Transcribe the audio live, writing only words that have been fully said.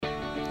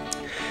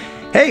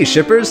Hey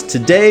shippers,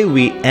 today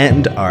we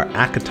end our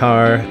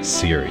ACOTAR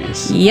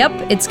series. Yep,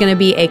 it's going to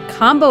be a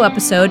combo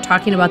episode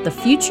talking about the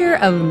future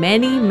of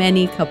many,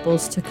 many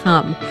couples to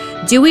come.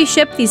 Do we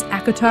ship these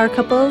ACOTAR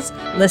couples?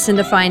 Listen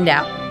to find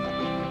out.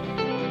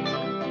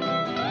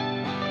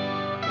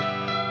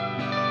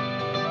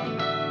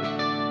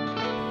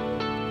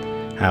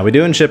 How we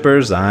doing,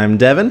 shippers? I'm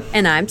Devin.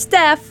 And I'm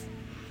Steph.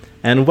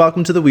 And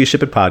welcome to the We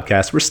Ship It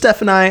podcast, where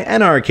Steph and I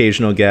and our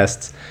occasional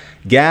guests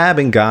gab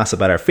and gossip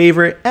about our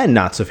favorite and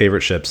not so favorite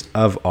ships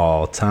of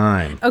all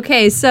time.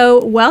 Okay,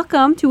 so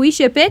welcome to We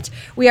Ship It.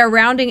 We are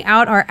rounding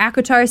out our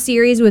ACOTAR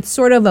series with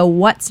sort of a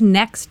what's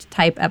next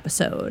type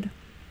episode.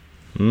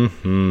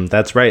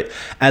 That's right.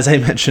 As I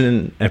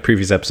mentioned in a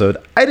previous episode,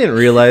 I didn't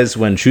realize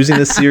when choosing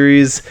this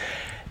series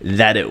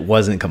that it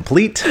wasn't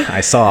complete.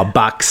 I saw a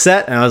box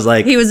set and I was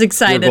like, he was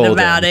excited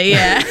about it,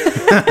 yeah.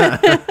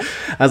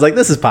 I was like,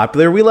 this is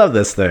popular. We love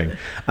this thing.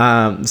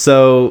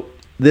 So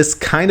this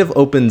kind of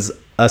opens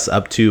us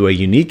up to a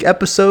unique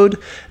episode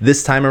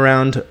this time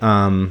around,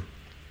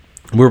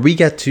 where we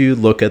get to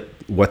look at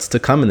what's to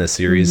come in this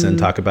series and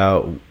talk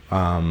about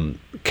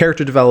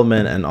character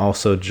development and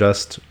also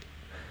just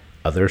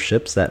other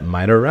ships that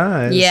might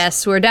arise.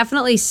 Yes, we're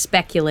definitely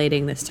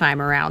speculating this time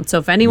around. So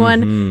if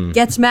anyone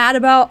gets mad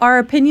about our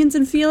opinions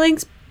and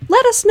feelings,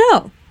 let us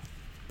know.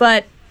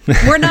 But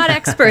we're not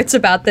experts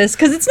about this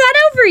because it's not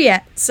over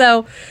yet.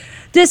 So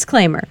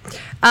disclaimer.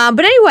 But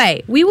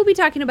anyway, we will be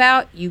talking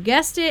about, you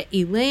guessed it,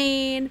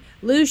 Elaine,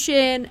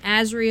 Lucian,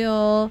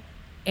 Azriel,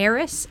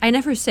 Eris. I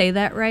never say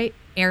that right.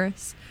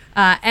 Eris.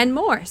 And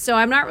more. So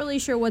I'm not really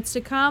sure what's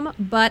to come,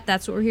 but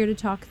that's what we're here to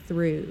talk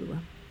through.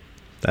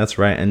 That's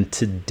right. And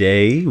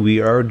today we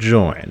are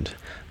joined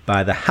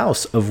by the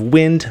House of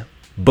Wind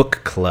Book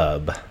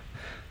Club.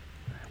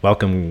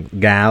 Welcome,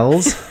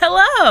 gals.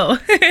 Hello.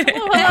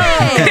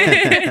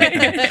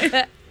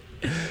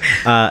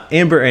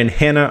 Amber and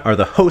Hannah are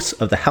the hosts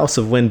of the House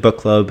of Wind Book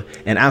Club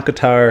and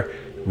ACOTAR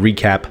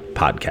Recap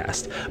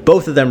podcast.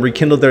 Both of them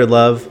rekindled their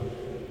love.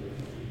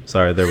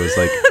 Sorry, there was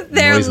like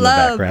noise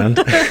love. in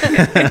the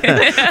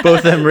background. Both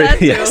of them,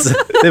 yes,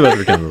 they both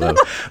rekindled love.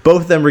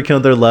 Both of them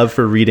rekindled their love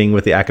for reading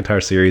with the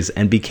ACOTAR series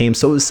and became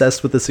so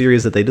obsessed with the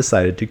series that they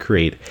decided to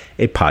create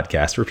a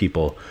podcast for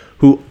people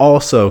who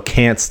also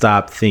can't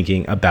stop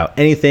thinking about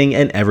anything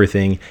and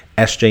everything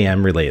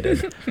SJM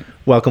related.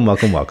 Welcome,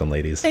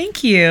 ladies.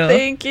 Thank you.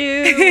 Thank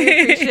you.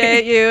 We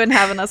appreciate you and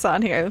having us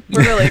on here.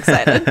 We're really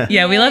excited.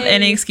 Yeah, we love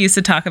any excuse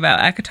to talk about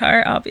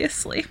ACOTAR,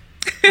 obviously.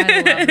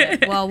 I love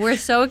it. Well, we're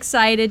so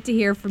excited to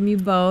hear from you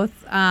both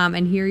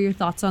and hear your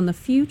thoughts on the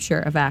future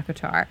of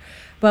ACOTAR.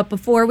 But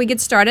before we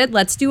get started,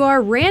 let's do our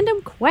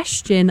random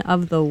question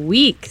of the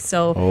week.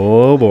 So,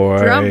 oh boy,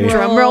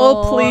 drum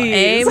roll,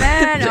 please.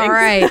 Amen. All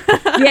right.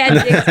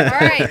 Yeah. Jinx. All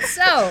right.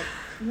 So,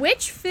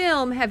 which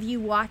film have you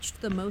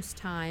watched the most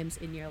times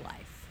in your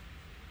life?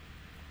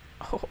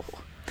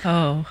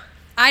 Oh.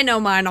 I know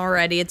mine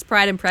already. It's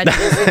Pride and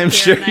Prejudice. I'm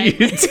sure you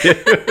do.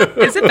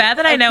 Is it bad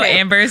that I know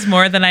Amber's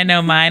more than I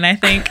know mine, I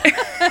think?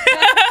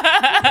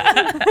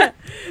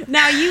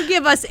 Now you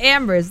give us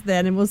Amber's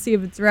then, and we'll see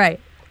if it's right.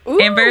 Ooh.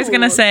 Amber's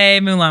going to say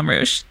Moulin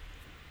Rouge.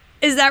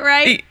 Is that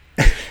right?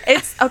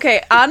 It's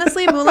okay.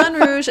 Honestly, Moulin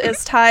Rouge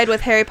is tied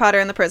with Harry Potter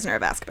and the Prisoner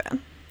of Azkaban.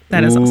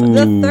 That is awesome.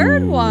 The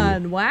third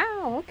one.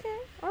 Wow. Okay.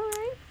 All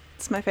right.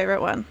 It's my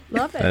favorite one.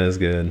 Love it. That is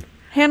good.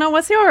 Hannah,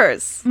 what's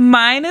yours?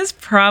 Mine is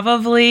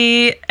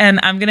probably, and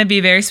I'm going to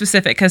be very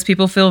specific because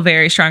people feel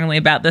very strongly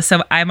about this,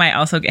 so I might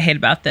also get hate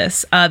about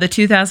this. The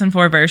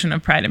 2004 version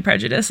of Pride and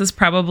Prejudice is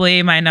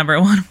probably my number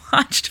one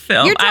watched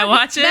film. I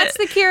watch it. That's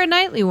the Keira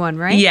Knightley one,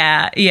 right?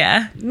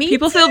 Yeah.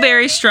 People feel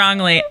very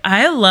strongly.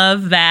 I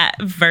love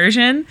that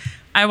version.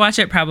 I watch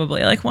it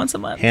probably like once a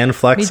month. Hand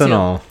flex and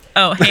all.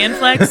 Oh, hand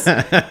flex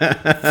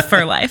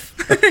for life.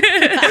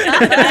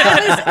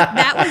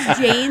 That was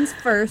Jane's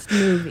first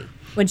movie.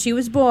 When she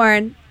was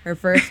born, her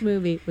first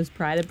movie was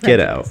Pride and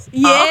Prejudice. Get out.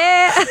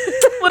 Yeah.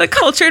 What a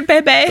cultured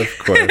baby. Of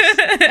course.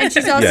 And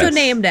she's also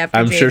named after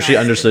I'm Jane sure she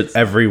Austen. understood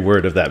every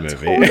word of that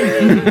movie.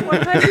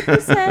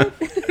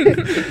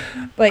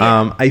 100%. But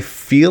yeah. I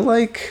feel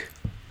like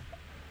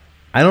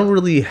I don't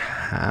really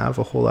have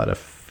a whole lot of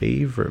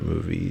favorite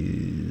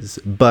movies,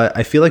 but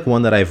I feel like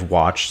one that I've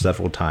watched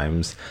several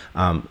times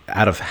out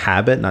of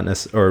habit, not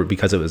necessarily, or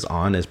because it was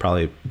on, is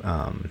probably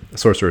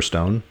Sorcerer's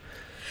Stone.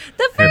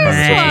 The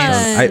first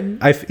one.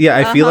 I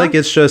feel like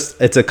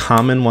it's a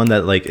common one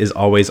that like is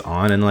always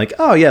on and like,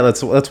 oh yeah,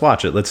 let's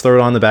watch it. Let's throw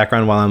it on in the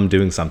background while I'm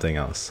doing something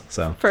else.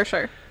 So For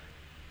sure.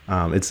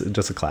 It's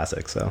just a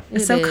classic. So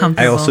It's so is.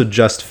 comfortable. I also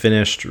just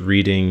finished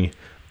reading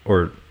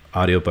or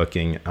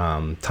audiobooking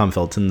Tom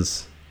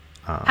Felton's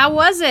How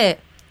was it?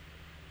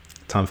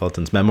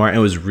 memoir, and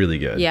it was really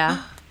good.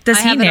 Yeah. Does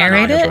I he have it on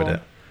narrate I it? enjoyed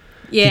it.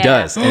 Yeah. He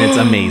does, and it's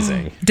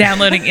amazing.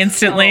 Downloading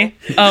instantly.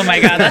 Oh my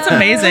God, that's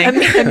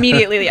amazing.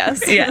 Immediately,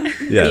 yes. Yeah.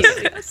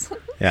 Yes.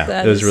 Yeah,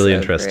 That it was is really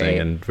so interesting great.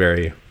 and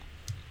very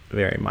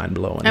very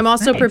mind-blowing. I'm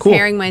also Cool.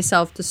 preparing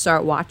myself to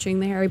start watching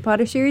the Harry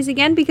Potter series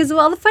again because of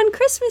all the fun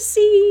Christmas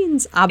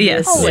scenes,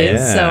 obviously.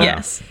 Yes. So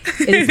Yes.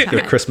 it's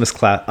Your time. Christmas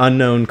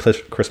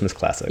Christmas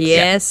classics.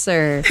 Yes,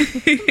 sir.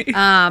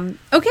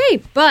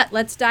 Okay, but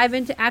let's dive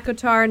into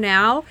ACOTAR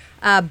now.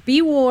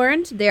 Be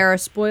warned, there are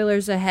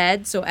spoilers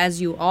ahead. So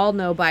as you all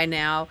know by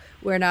now,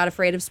 we're not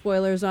afraid of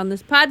spoilers on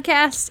this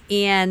podcast,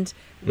 and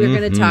we're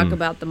going to talk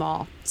about them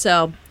all.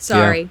 So,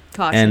 sorry,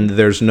 caution. And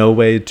there's no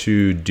way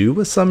to do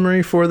a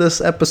summary for this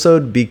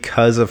episode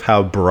because of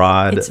how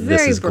broad It's this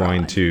very is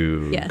going broad.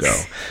 to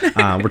Yes.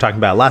 go. We're talking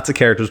about lots of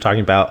characters. We're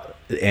talking about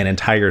an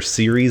entire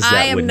series that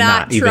I am would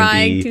not not even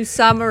trying be to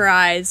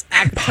summarize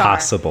ACOTAR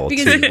possible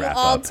because to you will wrap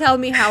all up. tell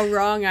me how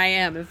wrong I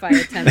am if I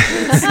attempt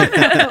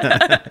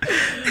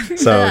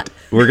this. So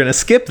we're going to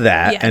skip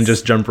that Yes. and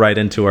just jump right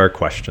into our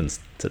questions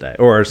today.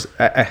 Or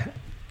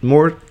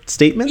more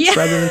statements Yeah.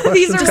 rather than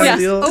These questions are kind yes. of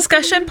deal?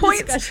 Discussion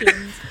points.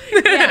 Discussions.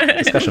 Yeah.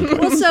 Discussion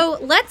points. Well, so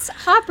let's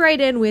hop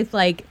right in with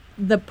like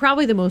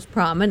probably the most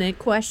prominent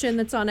question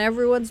that's on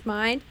everyone's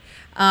mind.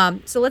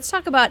 So let's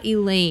talk about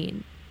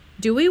Elaine.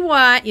 Do we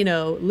want,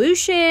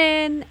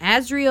 Lucian,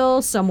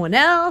 Azriel, someone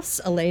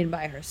else, Elaine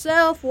by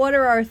herself? What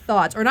are our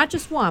thoughts? Or not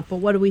just want, but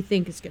what do we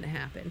think is going to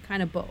happen?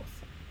 Kind of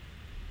both.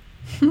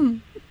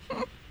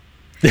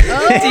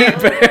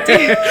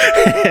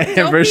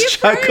 Amber's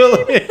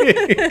chuckling.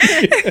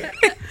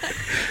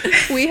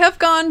 We have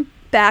gone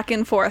back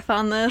and forth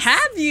on this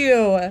Have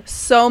you?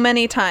 so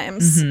many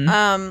times.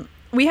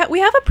 We have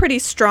a pretty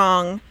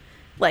strong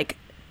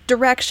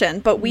direction,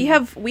 but we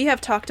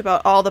have talked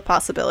about all the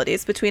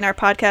possibilities between our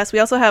podcasts. We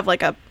also have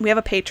we have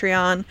a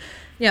Patreon,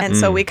 Yeah. and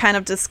so we kind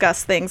of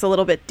discuss things a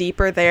little bit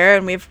deeper there,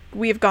 and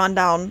we've gone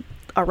down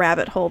a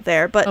rabbit hole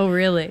there. But Oh,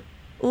 really?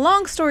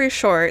 long story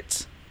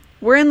short,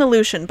 we're in the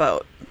Lucian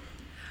boat.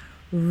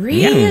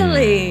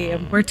 Really?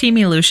 We're Team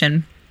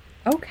Lucian.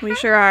 Okay. We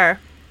sure are.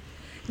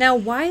 Now,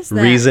 why is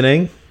that?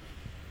 Reasoning.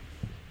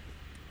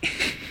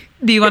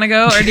 Do you want to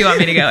go or do you want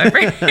me to go?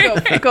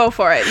 Amber? Go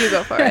for it. You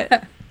go for it.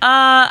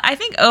 I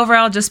think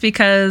overall, just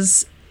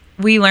because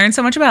we learned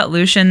so much about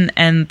Lucian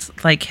and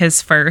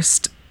his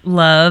first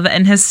love,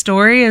 and his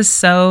story is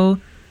so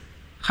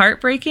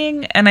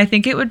heartbreaking, and I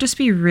think it would just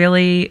be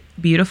really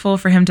beautiful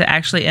for him to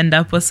actually end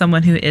up with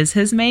someone who is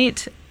his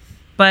mate.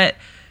 But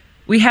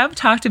we have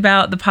talked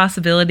about the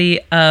possibility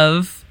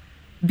of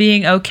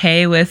being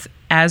okay with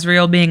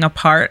Azriel being a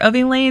part of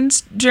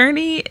Elaine's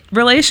journey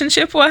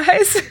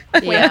relationship-wise.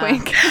 Yeah.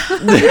 Wink,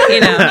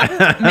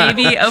 wink.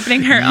 Maybe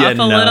opening her up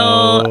a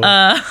little.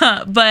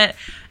 But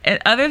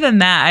other than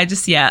that,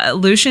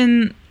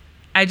 Lucian,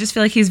 I just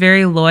feel like he's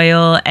very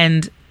loyal,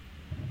 and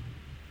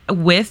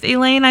with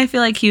Elaine, I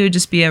feel like he would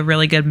just be a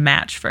really good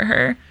match for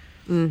her.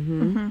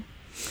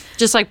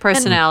 Just like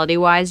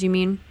personality-wise, you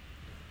mean?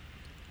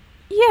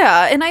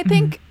 Yeah, and I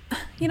think,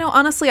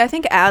 honestly, I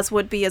think Az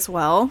would be as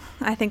well.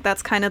 I think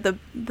that's kind of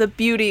the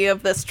beauty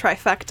of this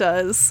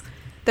trifecta is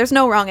there's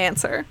no wrong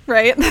answer,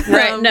 right?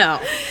 Right. No.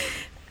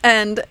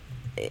 And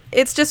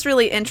it's just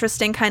really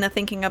interesting kind of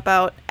thinking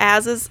about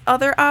Az's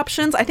other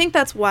options. I think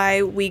that's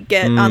why we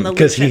get on the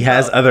Because Lucian he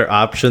has boat. other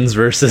options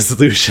versus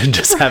Lucian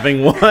just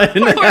having one.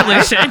 Poor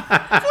Lucian.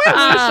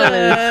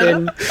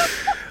 Lucian.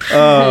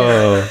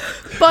 Oh.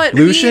 But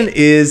Lucian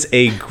is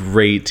a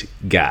great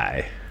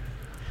guy.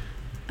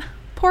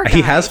 poor guy.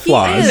 He has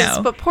flaws. He is,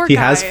 but poor He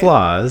guy. has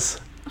flaws,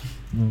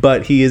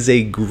 but he is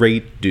a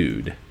great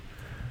dude.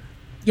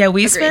 Yeah,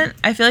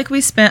 I feel like we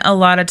spent a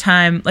lot of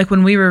time,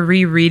 when we were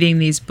rereading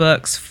these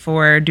books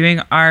for doing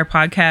our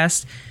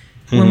podcast,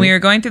 when we were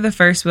going through the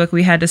first book,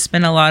 we had to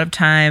spend a lot of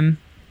time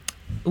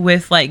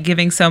with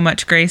giving so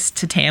much grace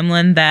to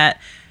Tamlin that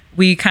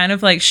we kind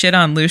of shit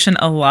on Lucian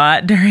a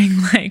lot during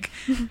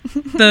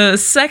the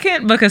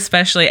second book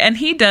especially. And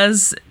he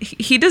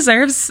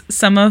deserves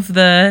some of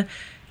the,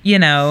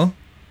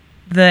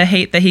 the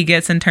hate that he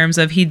gets in terms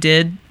of he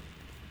did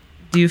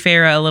do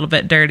Feyre a little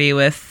bit dirty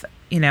with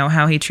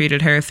how he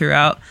treated her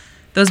throughout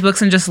those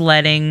books and just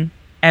letting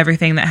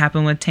everything that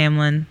happened with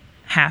Tamlin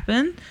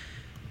happen.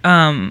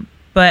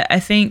 But I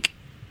think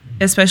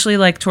especially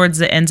towards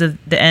the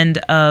end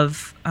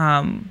of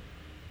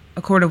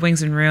A Court of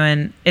Wings and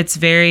Ruin, it's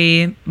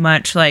very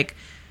much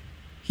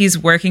he's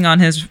working on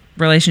his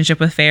relationship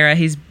with Feyre.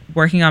 He's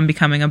working on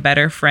becoming a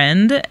better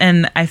friend.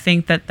 And I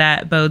think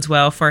that bodes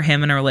well for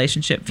him in a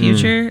relationship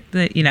future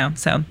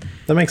so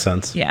That makes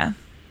sense. yeah.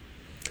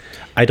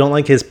 I don't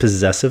like his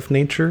possessive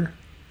nature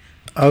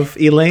of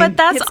Elaine. But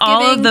that's It's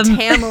all of giving the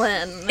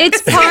Tamlin.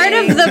 It's part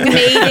of the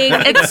mating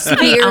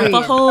experience.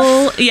 the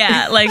whole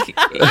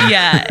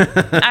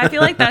I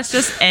feel like that's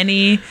just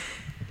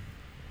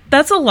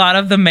that's a lot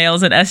of the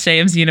males in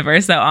SJM's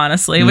universe though,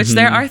 honestly, which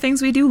there are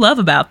things we do love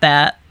about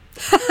that,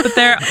 but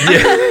there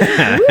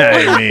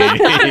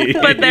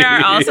but there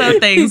are also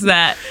things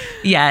that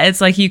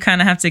it's you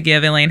kind of have to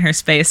give Elaine her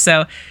space.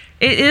 So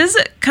it is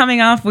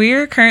coming off,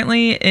 we're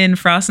currently in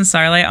Frost and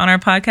Starlight on our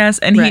podcast,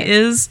 and Right. he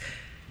is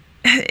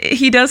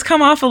he does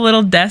come off a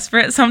little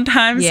desperate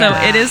sometimes, Yeah.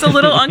 so it is a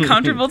little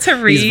uncomfortable to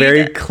read. He's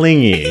very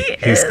clingy.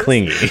 He's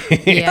clingy.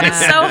 Yeah. But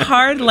it's so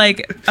hard,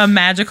 like a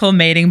magical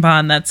mating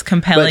bond that's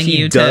compelling But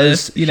you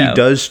does, to, you know. he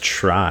does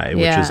try,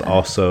 which Yeah. is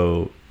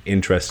also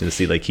interesting to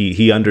see. Like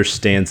he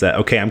understands that,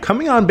 okay, I'm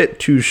coming on a bit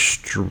too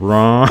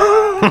strong.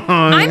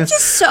 I'm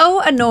just so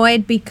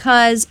annoyed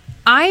because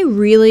I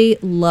really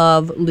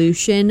love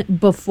Lucian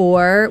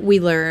before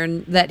we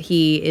learn that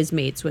he is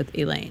mates with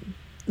Elaine.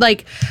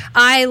 Like,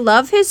 I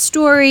love his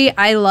story.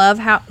 I love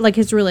how, like,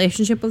 his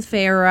relationship with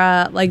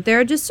Farah. Like, there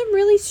are just some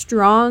really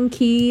strong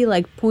key,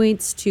 like,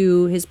 points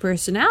to his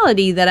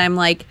personality that I'm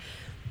like,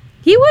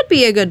 he would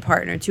be a good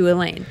partner to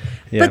Elaine.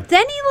 Yeah. But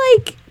then he,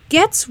 like,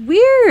 gets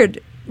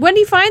weird when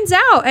he finds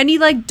out, and he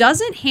like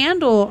doesn't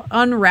handle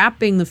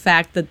unwrapping the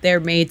fact that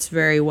they're mates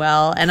very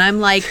well, and I'm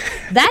like,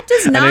 that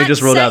does not. I know you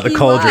just rolled set out the you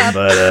cauldron, up.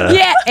 but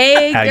yeah,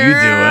 hey how you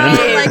girl.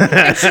 doing? Like,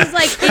 and she's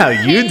like, How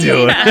you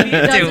doing? And he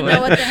doesn't doing?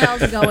 know what the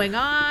hell's going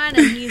on,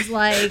 and he's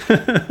like,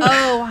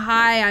 oh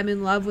hi, I'm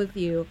in love with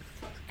you,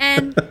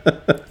 and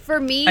for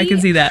me, I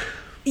can see that.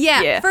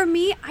 yeah, for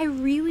me, I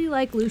really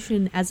like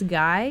Lucian as a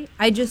guy.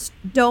 I just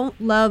don't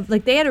love,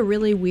 like, they had a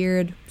really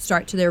weird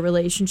start to their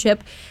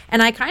relationship,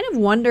 and I kind of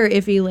wonder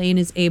if Elaine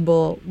is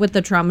able, with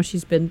the trauma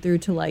she's been through,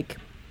 to, like,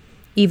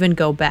 even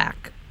go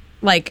back,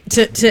 like,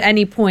 to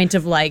any point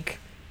of, like,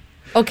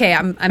 okay,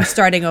 I'm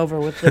starting over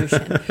with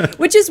Lucian.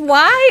 Which is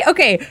why,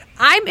 okay,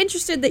 I'm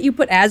interested that you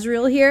put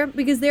Azriel here,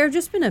 because there have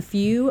just been a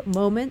few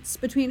moments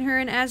between her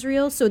and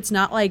Azriel, so it's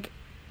not like,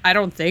 I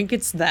don't think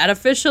it's that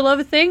official of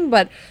a thing,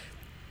 but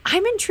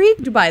I'm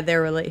intrigued by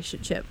their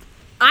relationship.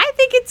 I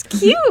think it's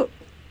cute.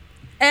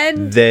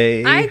 And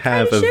they I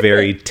have kinda a ship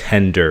very it.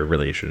 tender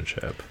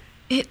relationship.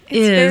 It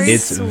very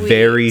is. It's Sweet.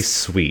 very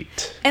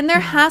sweet. And there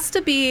has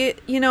to be,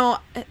 you know,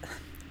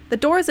 the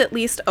door is at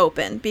least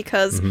open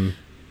because,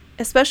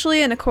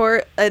 especially in a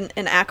court in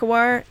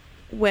ACOTAR,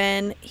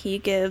 when he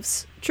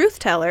gives Truth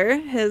Teller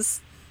his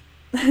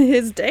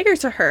dagger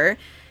to her,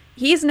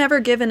 he's never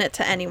given it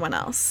to anyone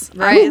else.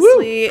 Right.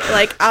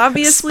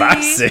 Obviously,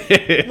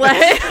 Spicy.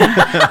 like,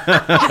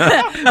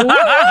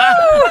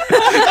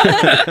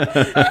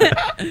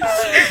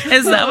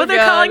 Is that Oh, what they're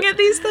God. calling it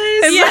these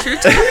days? Yeah.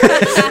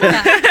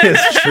 His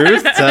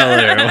truth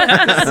teller.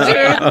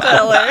 Truth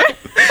Teller.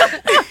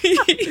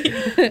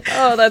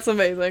 Oh, that's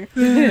amazing.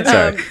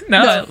 Sorry.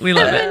 No, we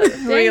love it.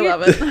 We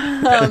love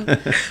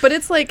it. But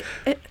it's like,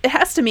 it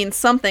has to mean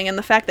something, and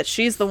the fact that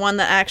she's the one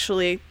that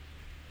actually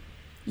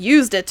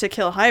used it to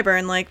kill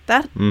Hybern, like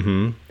that.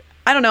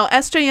 I don't know.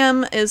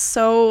 SJM is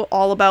so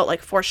all about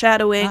like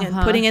foreshadowing and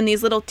putting in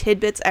these little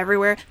tidbits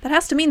everywhere. That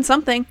has to mean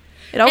something.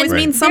 It always And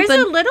means something.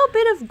 There's a little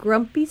bit of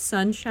grumpy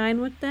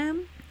sunshine with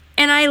them,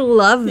 and I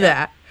love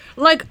that.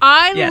 Like,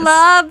 I Yes.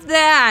 love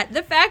that.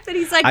 The fact that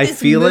he's like I this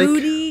feel like-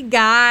 moody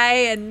guy,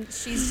 and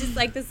she's just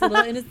like this little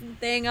innocent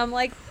thing. I'm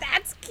like,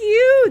 that's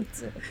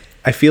cute.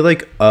 I feel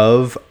like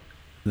of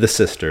the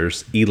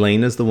sisters,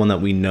 Elaine is the one that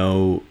we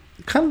know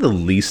kind of the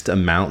least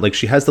amount. Like,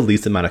 she has the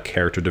least amount of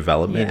character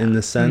development in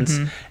this sense.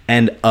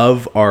 And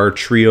of our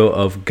trio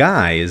of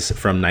guys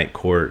from Night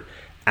Court,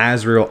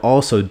 Azriel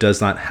also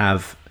does not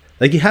have,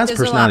 like, he has There's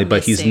a lot personality,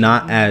 but he's missing.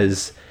 not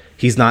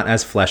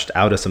as fleshed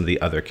out as some of the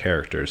other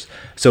characters.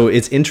 So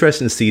it's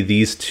interesting to see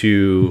these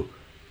two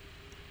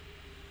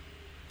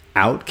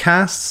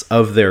outcasts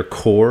of their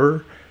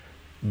core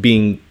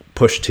being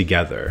pushed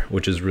together,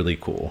 which is really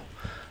cool.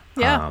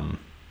 Yeah.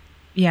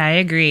 Yeah, I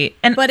agree.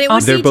 And But it would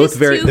also, be They're both just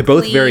very- too they're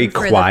both clean very for the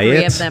three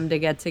quiet, of them to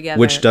get together.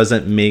 Which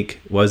doesn't make,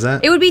 was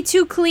that? It would be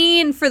too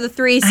clean for the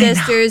three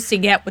sisters to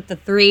get with the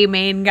three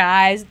main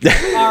guys.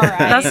 All right,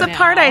 that's the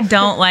part now. I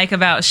don't like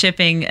about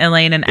shipping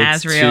Elaine and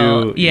It's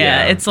Azriel. too-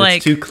 It's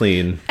like too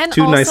clean, And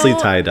too nicely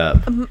also, tied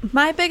up.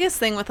 My biggest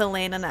thing with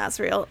Elaine and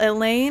Azriel,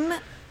 Elaine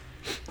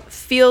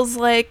feels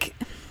like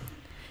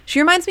she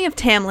reminds me of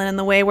Tamlin in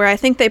the way where I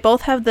think they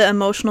both have the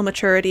emotional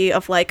maturity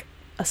of like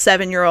a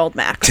 7-year-old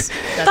max.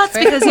 that's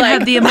because you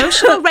have the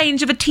emotional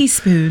range of a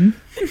teaspoon.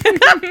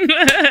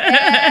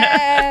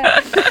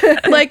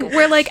 Like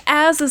where like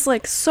Az is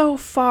like so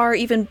far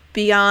even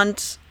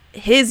beyond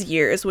his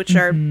years, which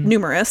are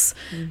numerous,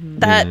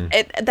 that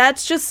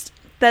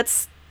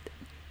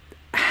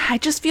I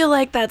just feel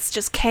like that's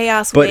just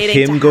chaos But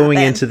waiting to him going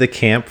happen. into the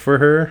camp for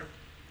her,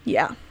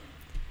 yeah.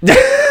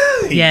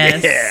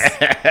 Yes.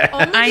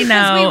 Only I because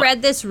know. we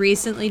read this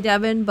recently,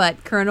 Devin,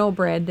 but Colonel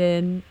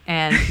Brandon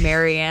and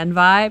Marianne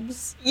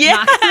vibes.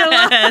 Yes.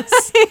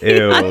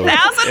 ew.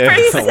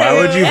 1000%. Why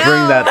would you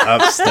bring that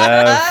up,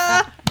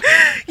 Steph?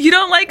 You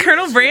don't like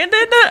Colonel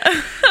Brandon?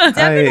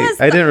 Devin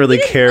has I didn't really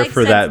he didn't care like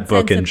for Sense that and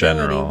book in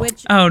Sensibility, general.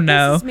 Which Oh,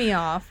 no. pisses me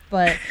off,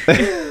 but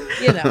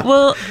you know.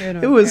 Well,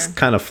 It was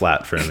kind of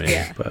flat for me,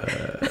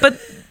 but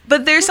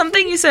But there's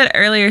something you said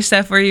earlier,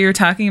 Steph, where you were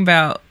talking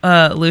about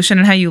Lucian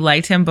and how you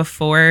liked him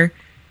before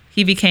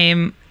he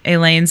became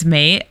Elaine's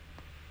mate.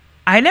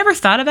 I never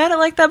thought about it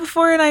like that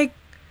before, and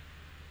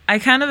I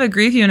kind of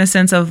agree with you in a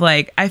sense of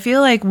like, I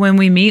feel like when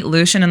we meet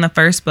Lucian in the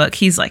first book,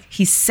 he's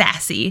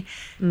sassy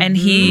and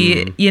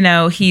he,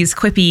 he's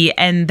quippy,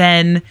 and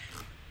then,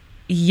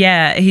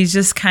 yeah, he's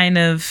just kind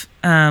of,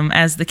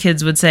 as the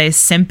kids would say,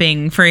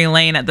 simping for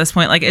Elaine at this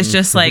point. Like, it's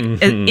just like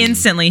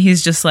instantly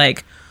he's just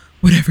like,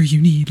 whatever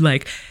you need.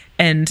 Like,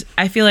 and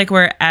I feel like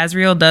where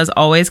Azriel does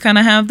always kind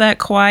of have that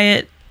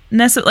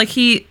quietness, like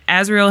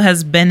Azriel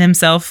has been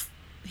himself.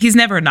 He's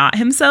never not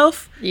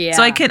himself. Yeah.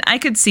 So I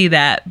could see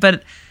that,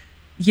 but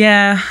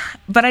yeah,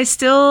 but I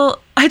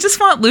just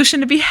want Lucian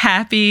to be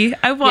happy.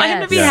 I want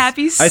him to be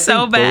happy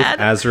so bad.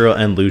 Both Azriel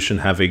and Lucian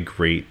have a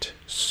great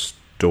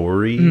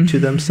story to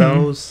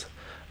themselves.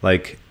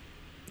 Like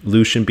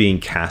Lucian being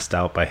cast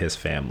out by his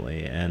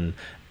family, and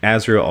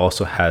Azriel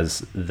also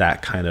has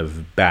that kind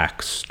of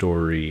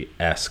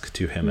backstory-esque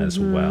to him as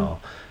well.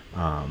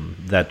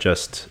 That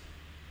just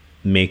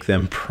make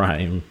them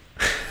prime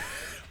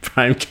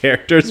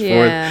characters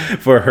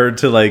for her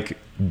to like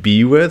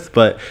be with.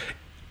 But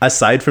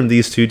aside from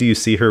these two, do you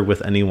see her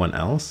with anyone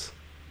else?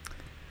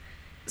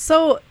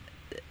 So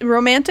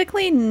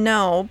romantically,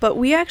 no, but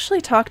we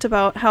actually talked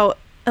about how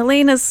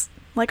Elaine is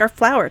like our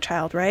flower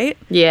child, right?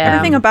 Yeah.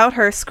 Everything about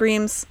her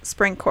screams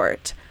spring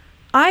court.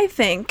 I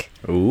think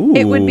Ooh.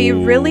 it would be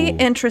really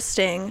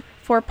interesting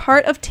for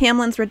part of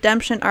Tamlin's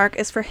redemption arc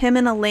is for him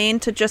and Elaine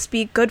to just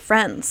be good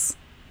friends.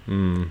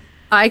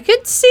 I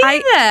could see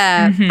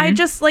that. I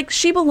just like,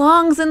 she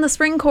belongs in the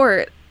spring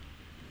court.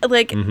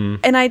 Like,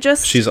 and I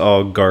just, She's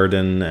all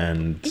garden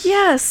and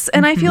yes,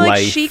 and I feel like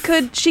life. she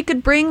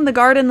could bring the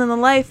garden and the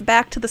life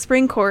back to the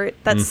spring court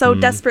that so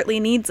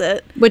desperately needs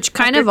it. Which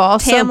kind After of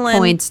also Tamlin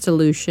points to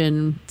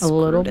Lucian a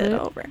little screwed it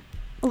bit. over.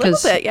 A little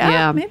bit,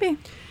 yeah, maybe.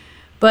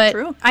 But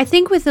True. I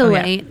think with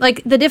Elaine,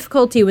 like the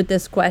difficulty with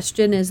this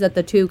question is that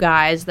the two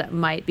guys that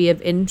might be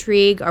of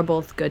intrigue are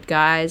both good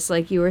guys.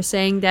 Like you were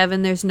saying,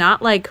 Devin, there's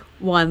not like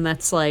one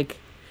that's like,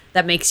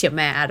 that makes you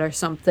mad or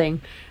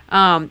something.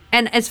 And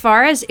as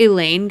far as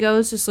Elaine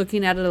goes, just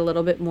looking at it a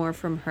little bit more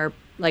from her,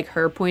 like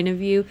her point of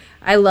view,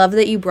 I love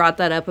that you brought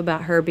that up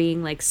about her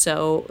being like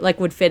so, like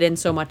would fit in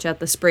so much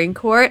at the spring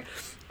court.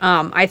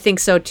 I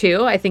think so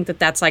too. I think that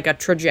that's like a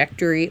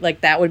trajectory,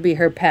 like that would be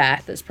her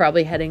path, is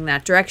probably heading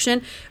that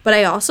direction. But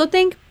I also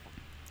think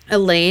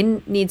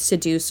Elaine needs to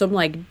do some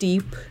like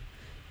deep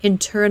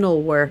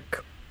internal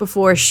work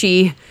before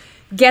she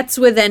gets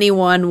with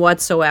anyone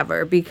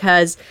whatsoever,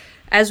 because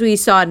as we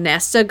saw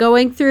Nesta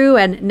going through,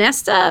 and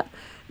Nesta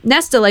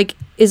like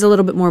is a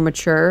little bit more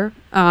mature.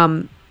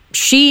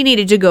 She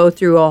needed to go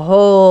through a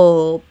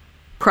whole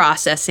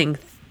processing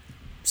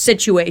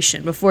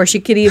situation before she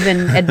could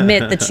even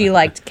admit that she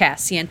liked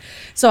Cassian.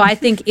 So I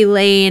think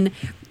Elaine,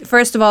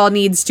 first of all,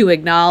 needs to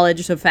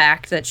acknowledge the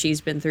fact that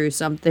she's been through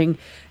something,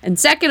 and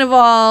second of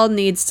all,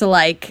 needs to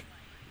like,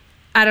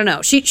 I don't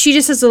know, she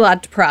just has a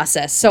lot to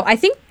process. So I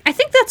think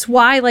that's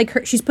why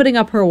like she's putting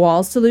up her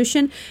walls to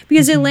Lucian,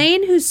 because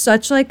Elaine, who's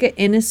such like an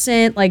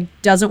innocent, like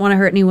doesn't want to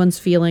hurt anyone's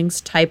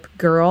feelings type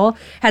girl,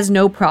 has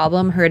no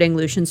problem hurting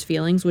Lucian's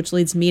feelings, which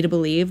leads me to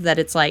believe that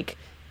it's like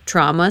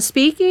trauma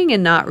speaking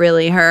and not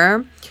really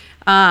her.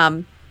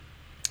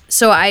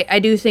 So I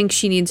do think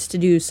she needs to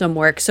do some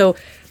work. So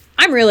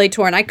I'm really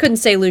torn. I couldn't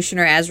say Lucian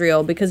or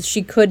Azriel, because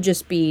she could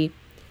just be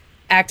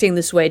acting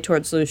this way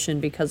towards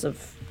Lucian because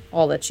of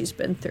all that she's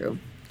been through.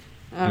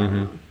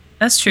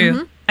 That's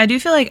true. I do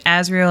feel like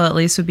Azriel at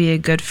least would be a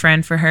good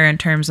friend for her in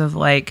terms of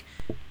like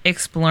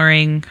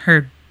exploring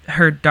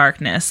her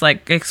darkness,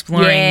 like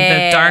exploring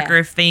the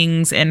darker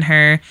things in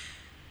her,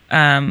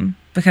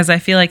 because I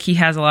feel like he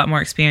has a lot more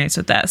experience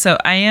with that. So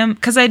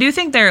because I do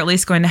think they're at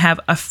least going to have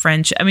a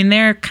friendship. I mean,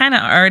 they're kind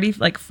of already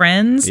like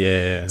friends.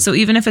 Yeah. So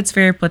even if it's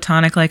very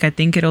platonic, like I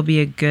think it'll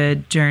be a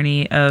good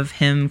journey of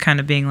him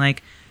kind of being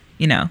like,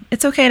 you know,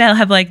 it's okay to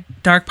have like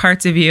dark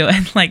parts of you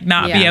and like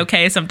not be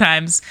okay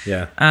sometimes.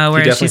 Yeah.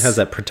 He definitely has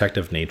that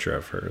protective nature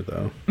of her,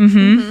 though.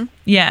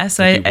 Yeah.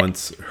 So like he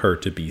wants her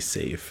to be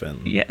safe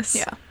and yes.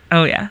 Yeah.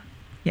 Oh yeah.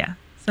 Yeah.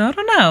 So I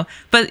don't know,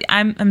 but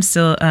I'm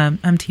still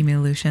I'm Team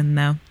Lucian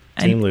though.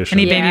 Team Lucian.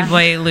 I need baby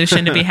boy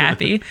Lucian to be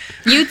happy.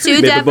 You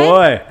too, Baby Devin?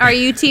 boy. Are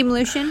you Team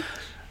Lucian?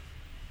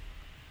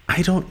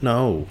 I don't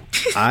know.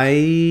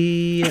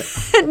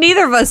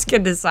 Neither of us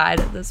can decide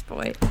at this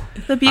point.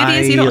 The beauty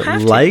is you don't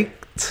have to.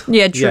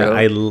 Yeah, true.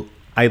 Yeah,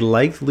 I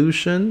like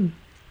Lucian,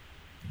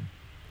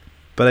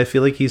 but I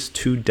feel like he's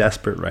too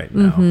desperate right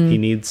now. He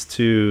needs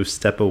to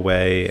step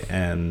away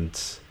and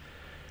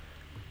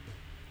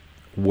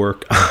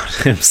work on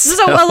himself.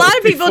 So a lot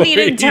of people need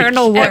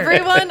internal work.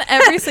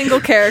 Every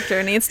single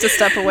character needs to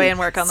step away and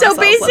work on So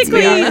themselves. let's be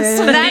basically, honest.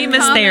 The that name is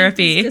comment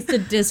therapy. is just a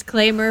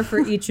disclaimer for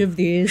each of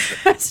these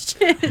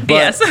questions.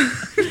 Yes.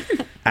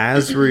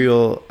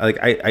 Azriel, like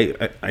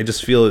I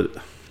just feel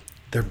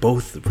they're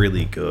both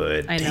really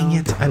good. I Dang know.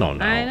 it. I don't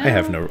know. I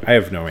I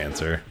have no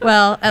answer.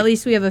 Well, at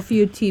least we have a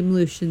few Team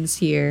Lucians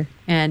here,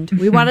 and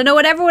we want to know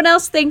what everyone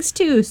else thinks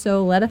too.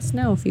 So let us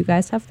know if you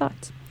guys have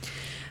thoughts.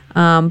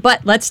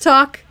 But let's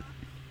talk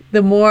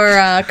the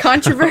more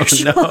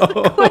controversial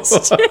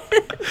question.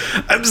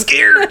 I'm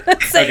scared.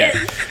 Say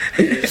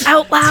it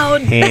out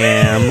loud.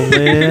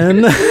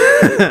 Hamlin.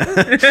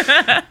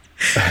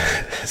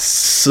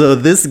 So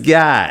this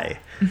guy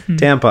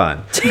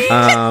Tampon.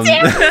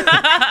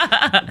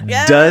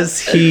 Yes. Does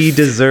he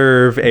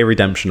deserve a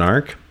redemption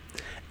arc?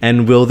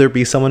 And will there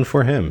be someone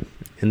for him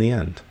in the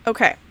end?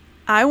 Okay.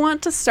 I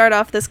want to start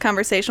off this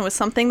conversation with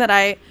something that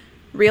I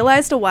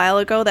realized a while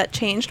ago that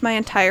changed my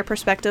entire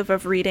perspective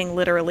of reading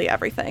literally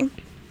everything.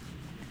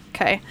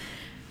 Okay.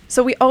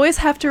 So we always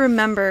have to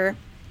remember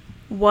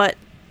what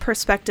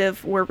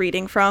perspective we're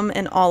reading from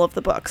in all of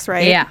the books,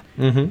 right? Yeah.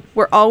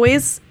 We're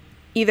always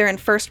either in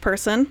first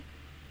person,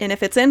 and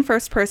if it's in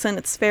first person,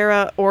 it's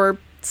Farah or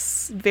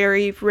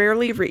very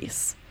rarely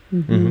Reese.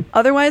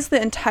 Otherwise,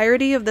 the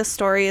entirety of this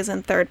story is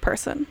in third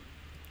person.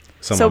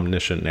 Some So-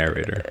 omniscient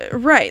narrator.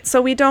 Right.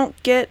 So we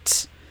don't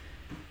get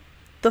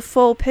the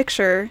full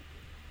picture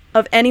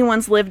of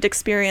anyone's lived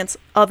experience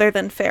other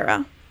than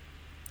Farah.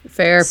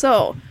 Fair.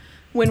 So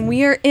when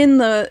we are in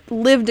the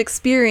lived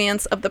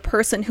experience of the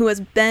person who has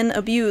been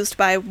abused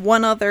by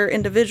one other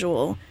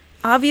individual,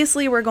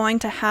 obviously we're going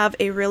to have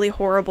a really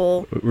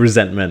horrible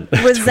Resentment.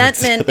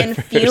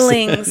 and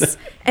feelings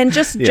and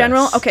just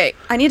general. Yes. Okay,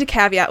 I need to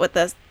caveat with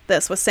this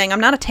with saying I'm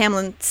not a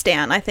Tamlin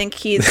stan. I think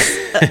he's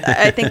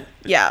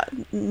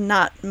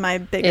not my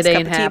biggest It cup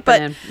ain't of tea.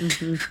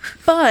 happening.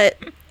 But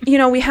you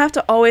know, we have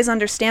to always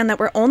understand that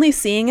we're only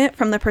seeing it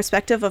from the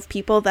perspective of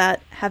people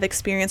that have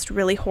experienced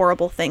really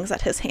horrible things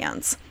at his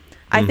hands.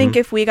 I think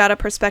if we got a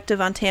perspective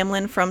on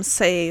Tamlin from,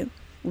 say,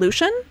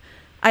 Lucian,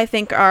 I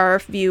think our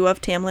view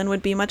of Tamlin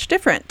would be much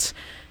different.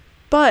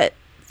 But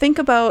think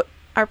about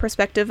our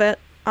perspective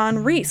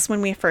on Reese when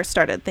we first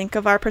started. Think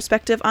of our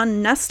perspective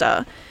on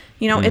Nesta.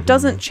 You know, it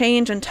doesn't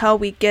change until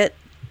we get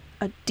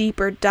a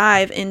deeper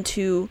dive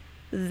into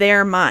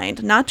their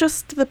mind, not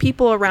just the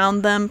people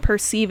around them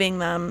perceiving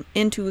them,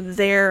 into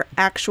their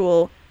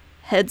actual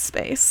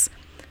headspace.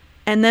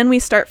 And then we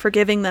start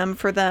forgiving them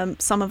for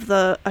some of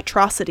the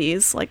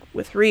atrocities, like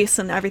with Reese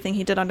and everything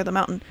he did under the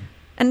mountain.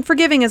 And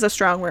forgiving is a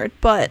strong word,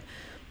 but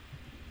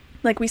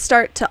like we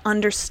start to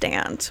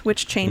understand,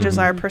 which changes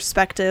our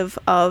perspective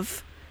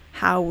of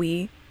how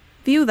we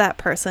view that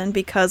person,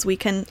 because we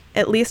can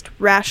at least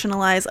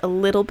rationalize a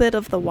little bit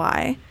of the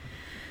why.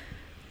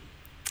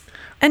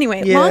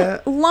 Anyway, Yeah.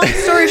 long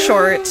story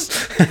short,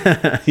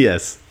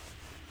 Yes.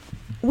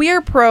 we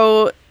are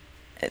pro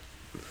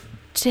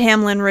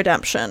Tamlin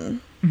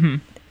redemption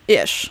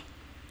ish.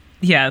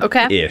 Yeah.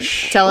 Okay.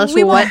 Ish. Tell us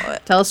We what.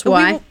 won't- Tell us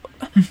why.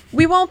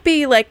 We won't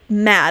be like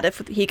mad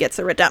if he gets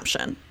a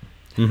redemption.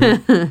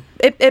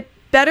 It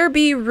better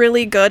be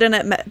really good, and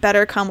it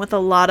better come with a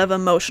lot of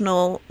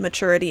emotional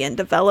maturity and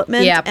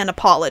development Yep. and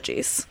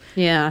apologies,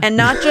 Yeah. and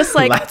not just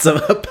like Lots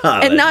of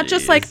apologies. and not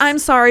just like I'm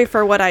sorry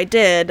for what I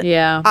did.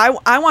 Yeah.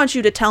 I want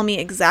you to tell me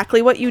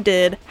exactly what you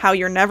did, how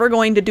you're never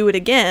going to do it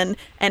again,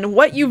 and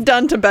what you've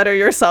done to better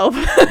yourself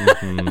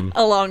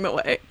along the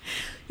way.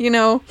 You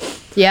know,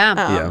 Yeah.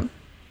 Yeah.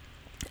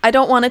 I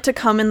don't want it to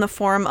come in the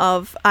form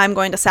of I'm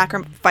going to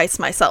sacrifice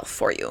myself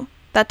for you.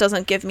 That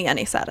doesn't give me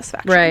any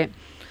satisfaction. Right.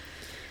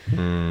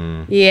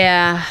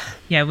 Yeah.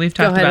 Yeah, we've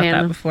talked ahead, about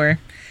Hannah. that before.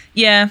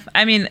 Yeah,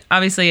 I mean,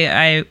 obviously,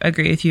 I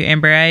agree with you,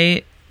 Amber.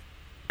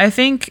 I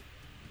think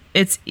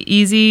it's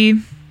easy.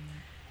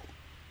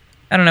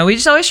 I don't know. We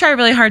just always try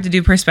really hard to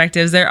do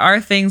perspectives. There are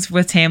things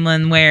with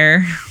Tamlin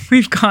where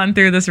we've gone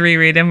through this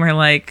reread and we're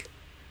like,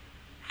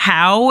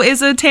 how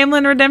is a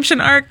Tamlin redemption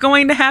arc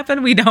going to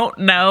happen? We don't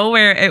know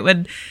where it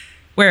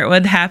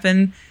would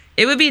happen.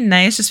 It would be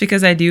nice just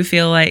because I do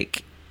feel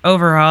like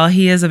overall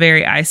he is a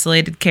very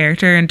isolated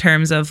character in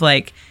terms of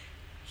like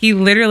he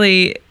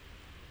literally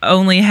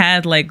only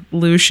had like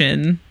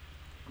Lucian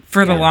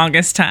for the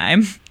longest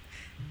time.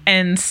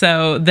 And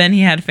so then he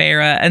had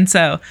Farah. And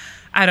so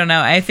I don't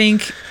know. I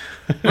think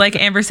like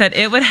Amber said,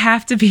 we would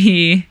have to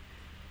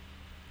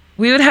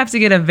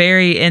get a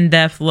very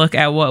in-depth look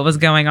at what was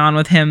going on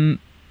with him.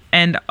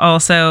 And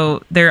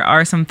also there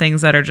are some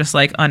things that are just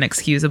like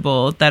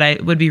unexcusable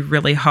that would be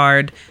really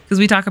hard, because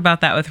we talk about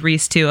that with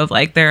Reese too, of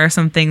like there are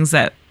some things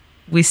that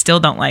we still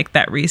don't like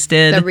that Reese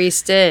did. That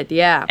Reese did.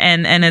 Yeah.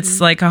 And it's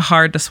like a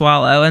hard to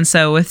swallow. And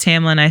so with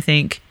Tamlin, I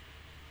think,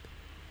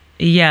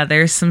 yeah,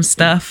 there's some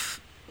stuff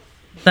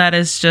that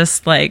is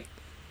just like,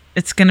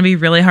 it's going to be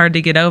really hard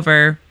to get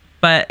over.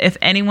 But if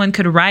anyone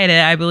could write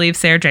it, I believe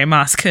Sarah J.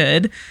 Maas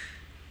could.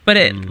 But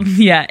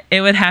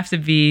it would have to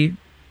be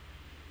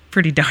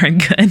pretty darn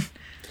good.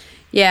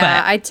 Yeah,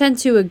 But- I tend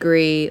to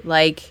agree.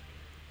 Like,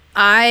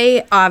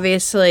 I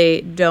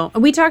obviously don't.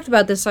 We talked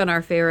about this on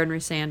our Farah and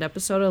Rhysand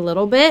episode a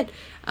little bit.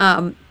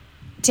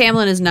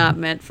 Tamlin is not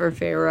meant for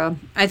Farah.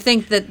 I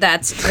think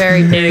that's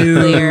very, very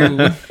clear.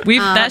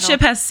 That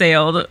ship has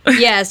sailed.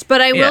 Yes,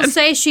 but I will Yeah.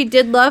 say she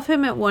did love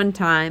him at one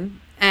time.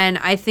 And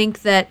I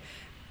think that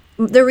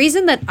the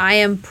reason that I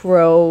am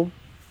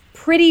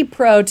pretty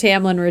pro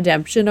Tamlin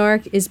redemption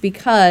arc is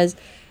because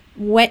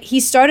when he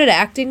started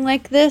acting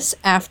like this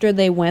after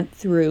they went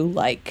through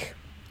like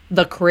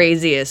the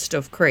craziest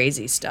of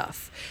crazy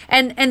stuff.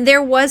 And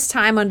there was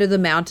time under the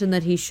mountain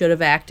that he should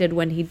have acted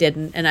when he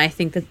didn't. And I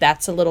think that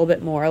that's a little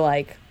bit more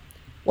like,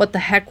 what the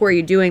heck were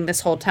you doing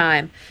this whole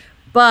time?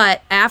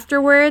 But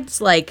afterwards,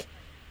 like,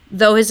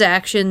 though his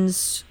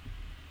actions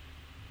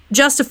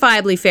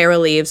justifiably Farrah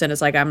leaves and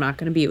is like, I'm not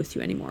going to be with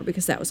you anymore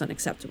because that was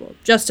unacceptable,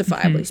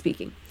 justifiably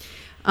speaking.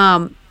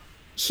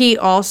 He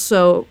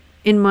also,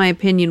 in my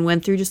opinion,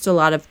 went through just a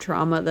lot of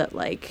trauma that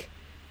like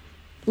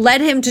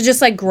led him to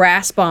just like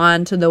grasp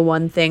on to the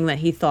one thing that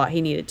he thought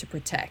he needed to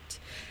protect.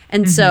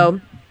 And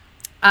so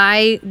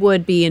I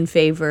would be in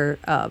favor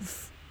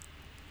of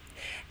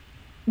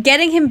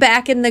getting him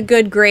back in the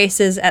good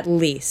graces at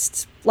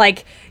least.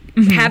 Like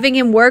having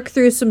him work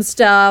through some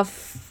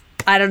stuff,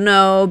 I don't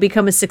know,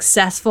 become a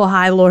successful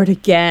High Lord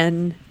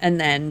again, and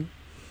then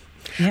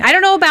I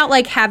don't know about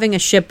like having a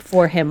ship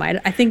for him. I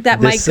think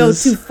that might go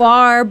too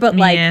far, but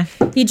like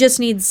he just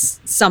needs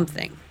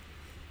something.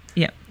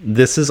 Yeah.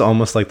 This is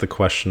almost like the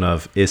question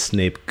of, is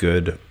Snape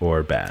good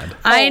or bad?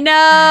 I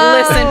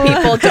know. Listen,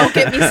 people, don't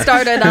get me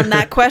started on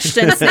that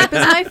question. Snape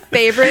is my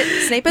favorite.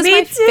 Snape is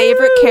my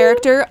favorite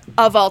character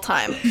of all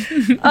time.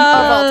 Of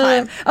all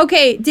time.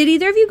 Okay, did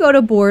either of you go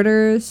to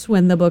Borders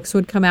when the books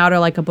would come out, or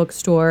like a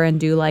bookstore and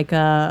do like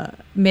a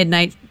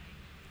midnight?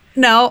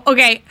 No.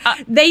 Okay.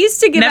 They used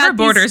to give never out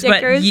Borders, these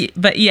stickers.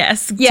 but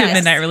yes, to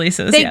midnight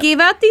releases. They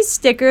gave out these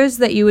stickers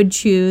that you would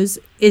choose,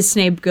 is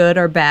Snape good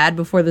or bad,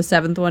 before the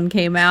 7th one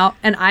came out,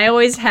 and I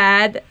always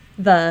had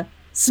the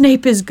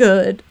Snape is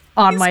good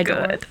on my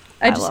door.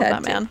 I just love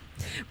that man.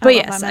 But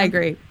yes, I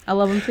agree. I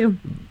love him too.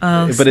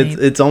 Oh, but Snape.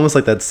 it's almost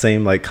like that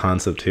same like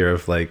concept here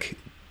of like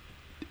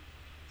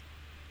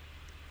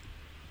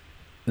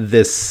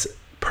this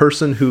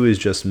person who is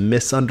just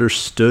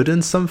misunderstood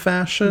in some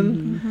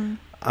fashion,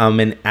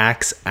 and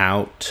acts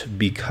out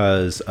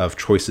because of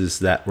choices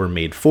that were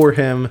made for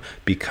him,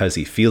 because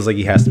he feels like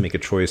he has to make a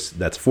choice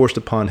that's forced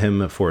upon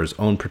him for his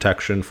own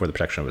protection, for the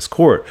protection of his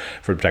court,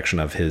 for the protection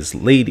of his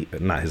lady,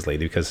 not his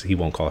lady because he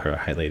won't call her a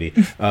high lady,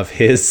 of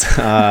his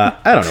I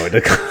don't know what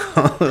to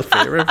call a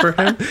favorite for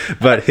him,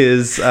 but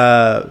his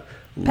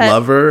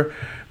lover,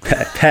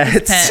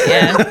 pets. Pet,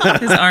 yeah.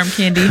 His arm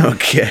candy.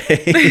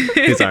 Okay.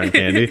 His arm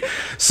candy.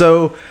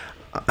 So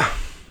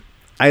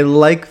I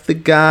like the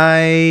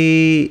guy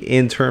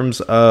in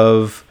terms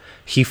of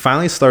he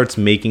finally starts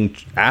making,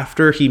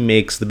 after he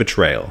makes the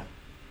betrayal,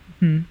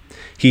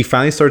 he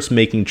finally starts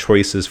making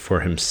choices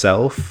for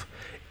himself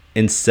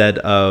instead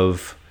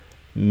of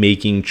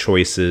making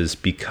choices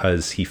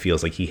because he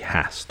feels like he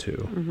has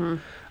to.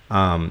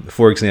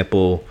 For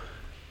example,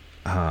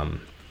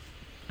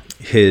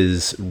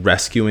 his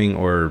rescuing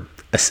or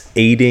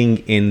aiding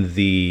in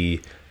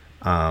the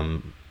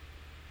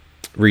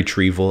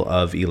retrieval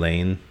of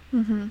Elaine.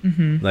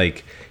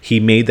 Like he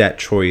made that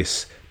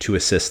choice to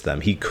assist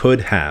them. He could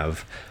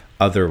have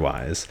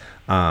otherwise.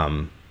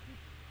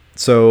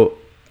 So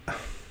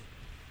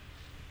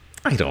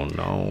I don't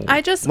know.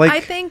 I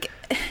think,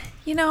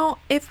 you know,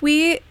 if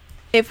we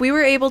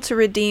were able to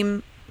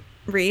redeem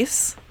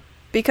Reese,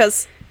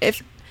 because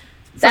if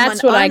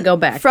That's what I go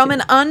back from to.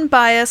 an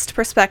unbiased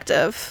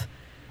perspective.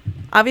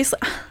 Obviously,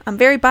 I'm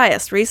very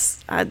biased.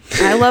 Reese, I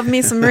love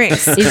me some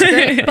Reese. He's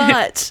great.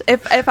 But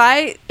if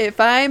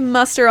I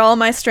muster all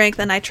my strength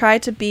and I try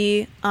to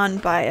be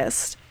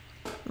unbiased,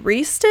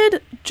 Reese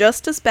did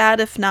just as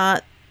bad, if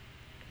not,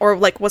 or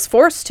like was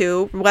forced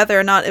to, whether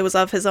or not it was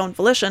of his own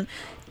volition,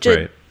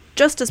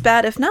 just as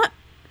bad, if not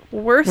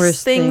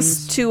worse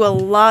things to a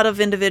lot of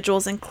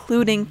individuals,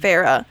 including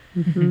Farrah.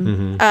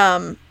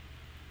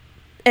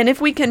 And if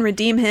we can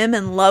redeem him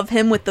and love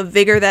him with the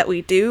vigor that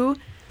we do,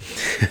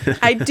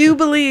 I do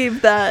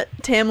believe that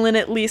Tamlin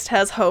at least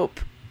has hope,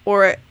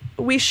 or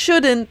we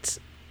shouldn't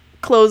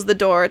close the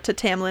door to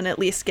Tamlin at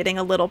least getting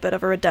a little bit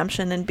of a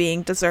redemption and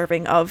being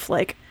deserving of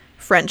like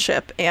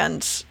friendship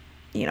and,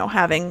 you know,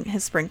 having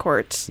his spring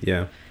court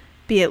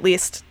be at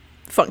least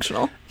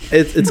functional.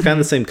 It's kind of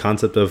the same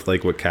concept of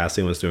like what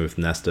Cassian was doing with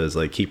Nesta, is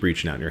like keep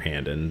reaching out in your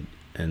hand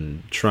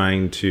and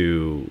trying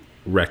to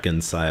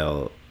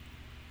reconcile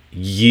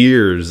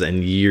years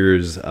and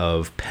years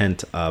of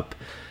pent up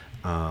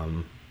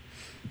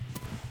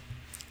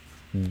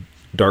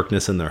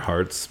darkness in their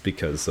hearts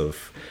because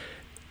of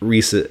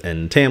Reese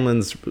and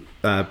Tamlin's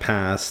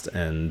past,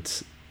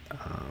 and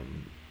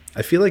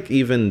I feel like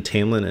even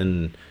Tamlin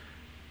and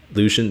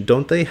Lucian,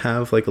 don't they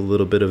have like a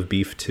little bit of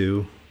beef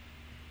too?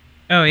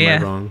 Oh yeah.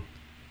 Am I wrong?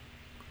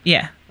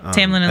 Yeah,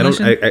 Tamlin and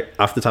Lucian. I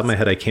off the top of my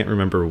head, I can't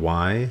remember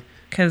why.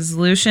 Because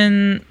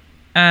Lucian,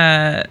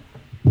 when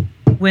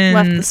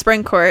left the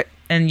spring court,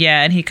 and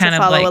he kind of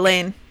follow like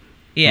Elaine.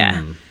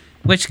 Yeah.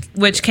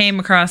 Which came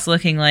across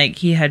looking like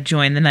he had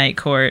joined the Night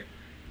Court.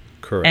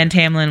 Correct. And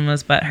Tamlin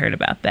was butthurt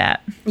about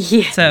that.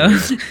 Yeah. So,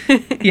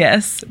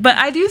 yes. But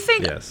I do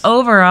think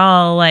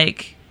overall,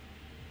 like,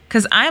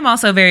 because I'm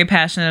also very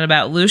passionate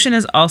about Lucian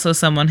is also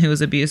someone who was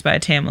abused by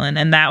Tamlin.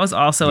 And that was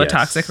also a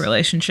toxic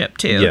relationship,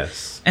 too.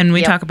 Yes. And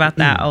we talk about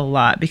that a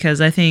lot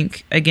because I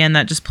think, again,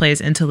 that just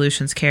plays into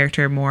Lucian's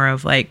character more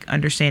of, like,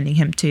 understanding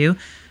him, too.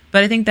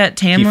 But I think that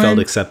Tamlin... He felt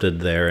accepted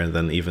there, and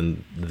then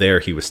even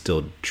there he was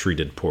still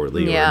treated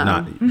poorly or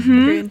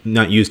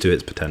not used to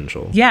his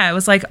potential. Yeah, it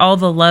was like all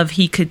the love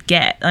he could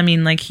get. I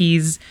mean, like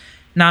he's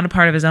not a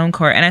part of his own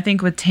court. And I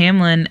think with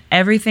Tamlin,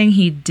 everything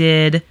he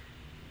did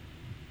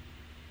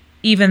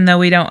even though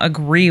we don't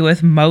agree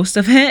with most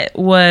of it,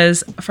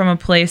 was from a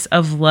place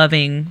of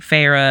loving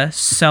Farah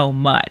so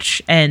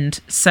much. And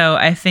so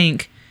I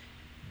think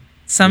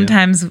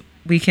sometimes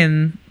we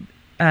can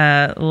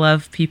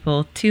love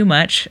people too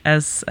much,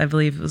 as I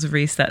believe it was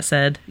Reese that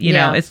said, you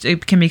know,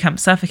 it can become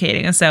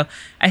suffocating. And so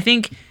I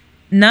think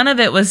none of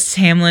it was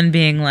Tamlin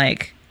being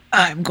like,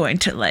 I'm going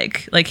to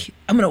like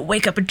I'm going to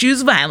wake up and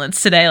choose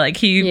violence today. Like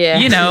he,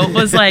 you know,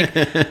 was like,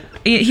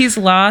 he's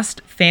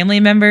lost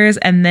family members,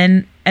 and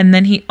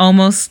then he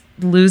almost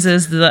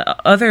loses the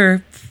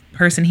other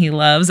person he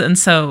loves. And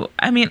so,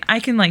 I mean, I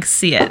can like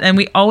see it. And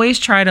we always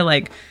try to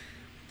like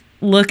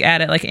look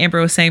at it, like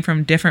Amber was saying,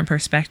 from different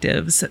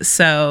perspectives.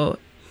 So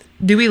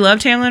do we love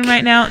Tamlin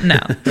right now? No.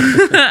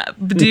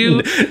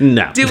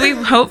 Do we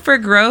hope for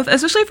growth,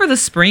 especially for the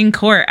Spring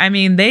Court? I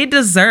mean, they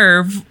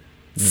deserve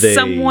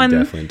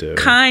someone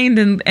kind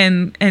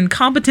and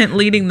competent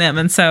leading them.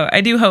 And so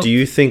I do hope. Do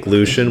you think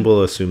Lucian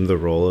will assume the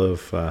role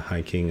of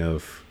High King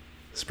of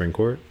Spring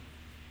Court?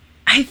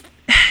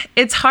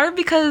 It's hard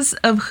because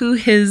of who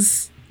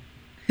his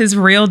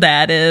real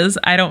dad is.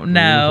 I don't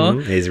know.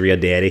 His real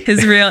daddy.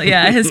 His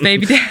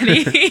baby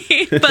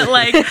daddy. But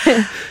like,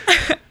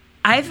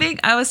 I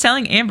think I was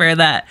telling Amber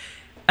that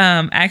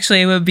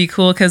actually it would be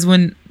cool because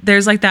when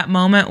there's like that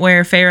moment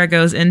where Farah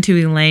goes into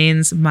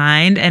Elaine's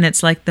mind and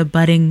it's like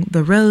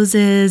the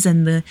roses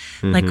and the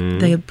like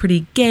the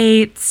pretty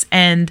gates,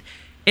 and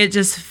it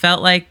just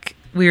felt like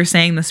we were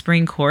saying the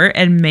Spring Court,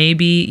 and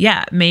maybe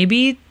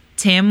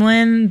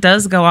Tamlin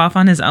does go off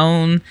on his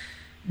own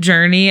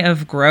journey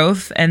of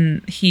growth,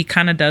 and he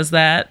kind of does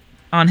that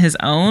on his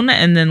own,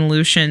 and then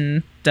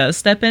Lucian does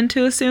step in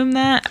to assume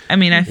that. I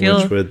mean, I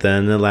feel... Which would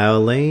then allow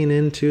Elaine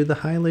into the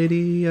High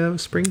Lady of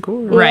Spring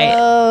Court. Right.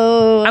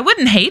 Whoa. I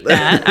wouldn't hate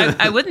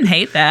that. I wouldn't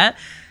hate that.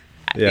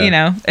 Yeah. You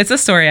know, it's a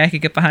story I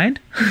could get behind.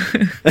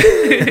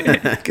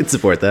 I could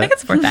support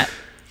that.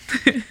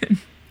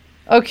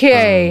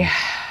 Okay.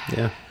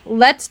 Yeah.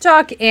 Let's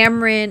talk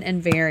Amren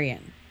and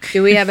Varian.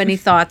 Do we have any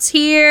thoughts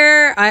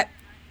here?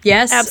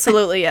 Yes.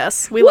 Absolutely,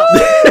 yes. We love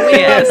them.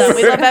 We love them.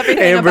 We love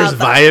everything Amber's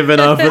about them. vibing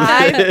off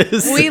of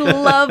this. We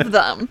love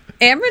them.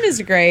 Amren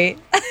is great.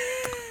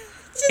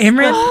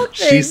 Amren,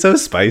 she's so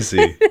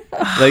spicy.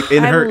 Like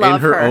in her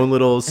her. own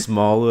little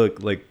small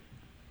like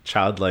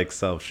childlike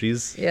self.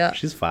 She's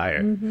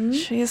fire. Mm-hmm.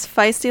 She's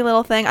feisty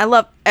little thing. I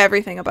love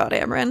everything about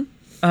Amren.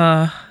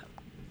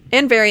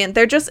 And Varian,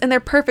 they're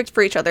perfect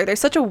for each other. They're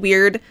such a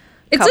weird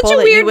It's such a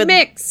weird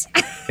mix.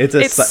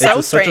 It's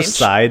such a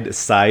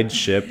side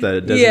ship that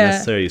it doesn't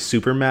necessarily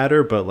super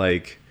matter, but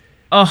like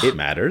it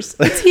matters.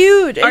 It's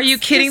huge. Are you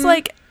kidding?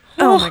 Like,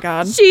 oh my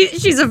god,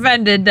 she's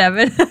offended,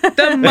 Devin.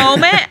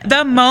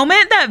 the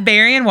moment that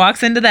Varian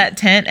walks into that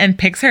tent and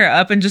picks her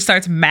up and just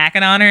starts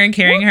macking on her and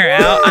carrying her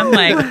out, I'm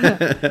like,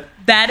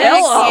 that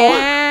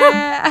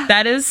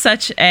is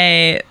such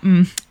a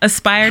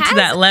aspire to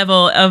that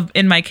level of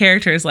in my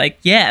characters. Like,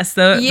 yes,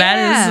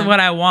 that is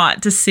what I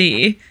want to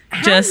see.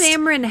 Has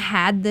Amren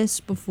had this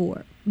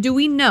before? Do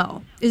we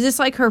know? Is this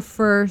like her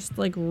first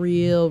like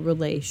real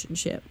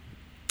relationship?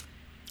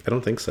 I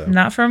don't think so.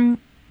 Not from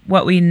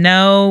what we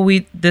know.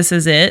 This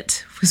is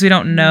it, because we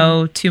don't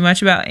know too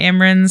much about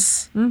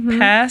Amren's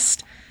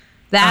past.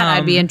 That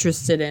I'd be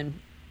interested in.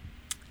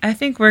 I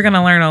think we're going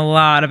to learn a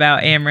lot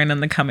about Amren in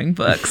the coming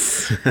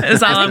books,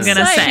 is all I'm going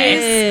to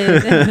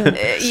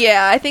say.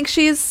 Yeah, I think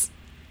she's,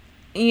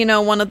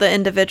 one of the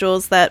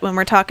individuals that when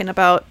we're talking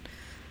about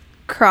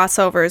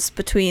crossovers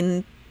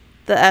between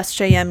the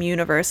SJM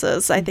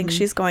universes, I think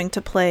she's going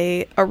to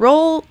play a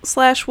role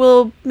 /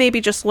 we'll maybe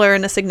just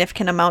learn a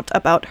significant amount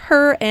about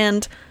her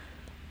and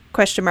 /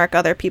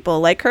 other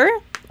people like her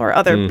or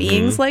other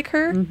beings like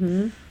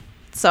her.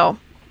 So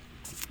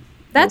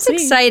that's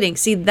exciting.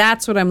 See,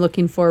 that's what I'm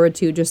looking forward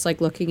to, just like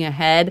looking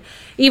ahead,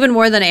 even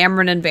more than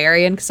Amren and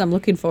Varian, because I'm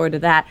looking forward to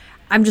that.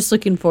 I'm just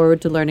looking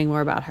forward to learning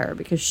more about her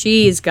because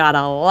she's got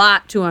a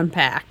lot to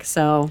unpack.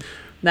 So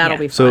that'll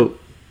be fun. So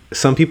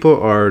some people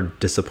are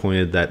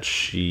disappointed that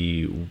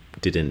she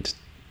didn't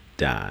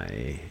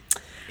die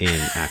in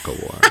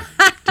ACOTAR.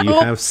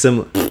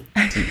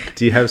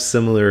 Do you have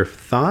similar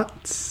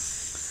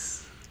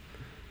thoughts?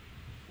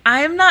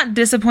 I'm not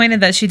disappointed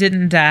that she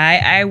didn't die.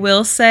 I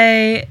will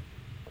say,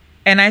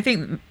 and I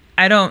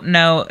don't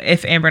know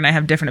if Amber and I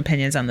have different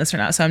opinions on this or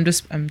not, so I'm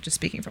just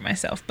speaking for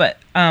myself. But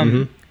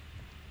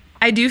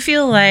I do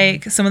feel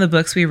like some of the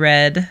books we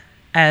read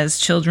as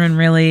children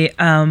really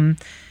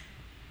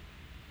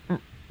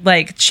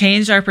like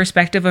changed our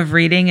perspective of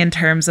reading in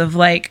terms of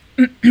like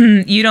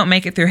you don't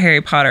make it through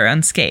Harry Potter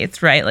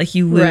unscathed, right? Like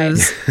you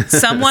lose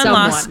someone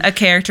lost a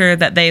character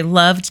that they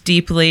loved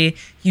deeply.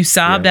 You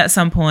sobbed at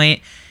some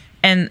point,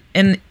 and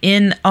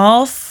in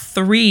all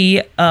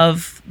three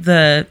of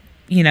the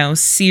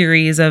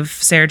series of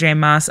Sarah J.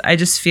 Maas, I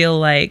just feel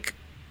like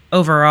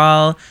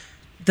overall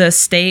the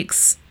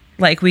stakes,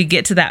 like we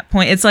get to that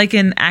point. It's like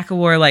in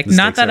ACOTAR, like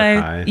not that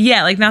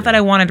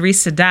I wanted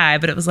Reese to die,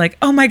 but it was like,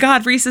 oh my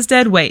God, Reese is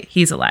dead. Wait,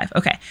 he's alive.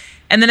 Okay.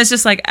 And then it's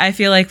just like, I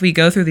feel like we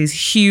go through these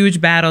huge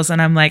battles and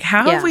I'm like,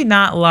 how have we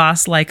not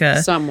lost like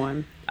a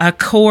a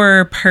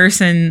core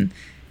person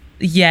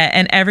yet,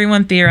 and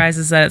everyone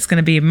theorizes that it's going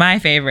to be my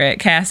favorite,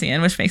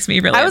 Cassian, which makes me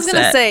really I was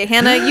upset. gonna say,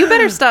 Hannah, you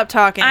better stop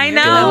talking. I You're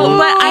know, doing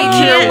but I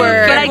can't.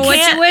 word. But I What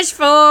can't. you wish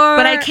for?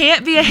 But I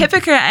can't be a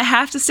hypocrite. I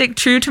have to stick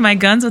true to my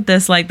guns with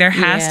this. Like, there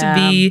has Yeah. to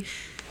be,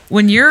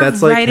 when you're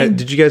That's like, writing.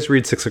 did you guys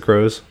read Six of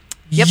Crows?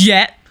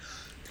 Yet.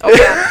 Oh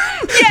yeah.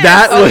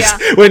 That Oh, was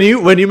yeah.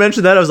 when you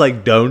mentioned that, I was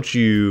like, don't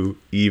you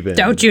even,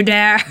 Don't you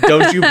dare.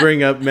 don't you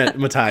bring up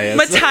Matthias?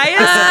 Matthias,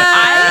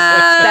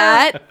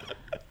 That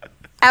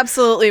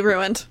absolutely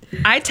ruined.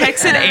 I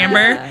texted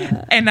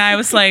Amber and I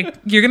was like,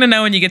 "You're gonna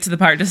know when you get to the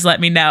part. Just let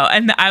me know."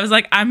 And I was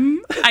like,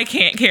 I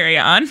can't carry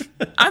on.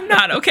 I'm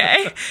not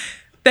okay."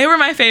 They were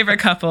my favorite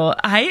couple.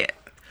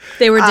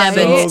 They were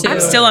Devins, too. I'm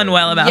still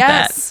unwell about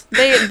Yes,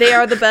 they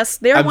are the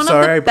best. They're I'm one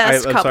sorry, of the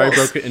best I'm couples. sorry I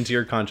broke it into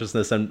your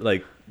consciousness and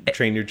like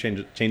change your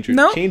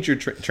No.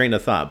 train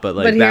of thought, but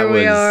like But that here was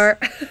we are.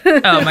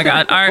 Oh my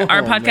god,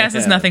 our podcast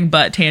is man. nothing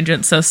but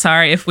tangents. So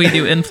sorry if we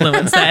do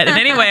influence that in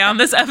any way on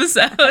this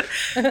episode.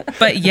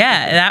 But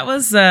yeah, that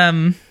was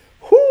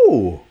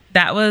Whew.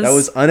 that was That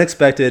was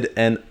unexpected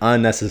and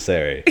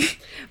unnecessary.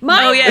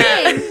 My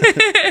yeah.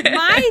 thing,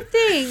 my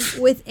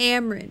thing with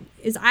Amryn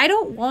is I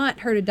don't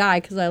want her to die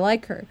because I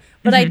like her,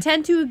 but I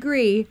tend to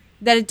agree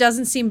that it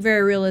doesn't seem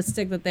very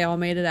realistic that they all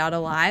made it out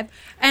alive.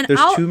 And There's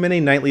I'll, too many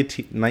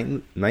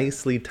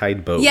nicely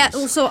tied bows. yeah,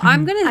 so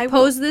I'm gonna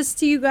pose this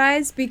to you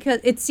guys because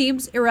it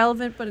seems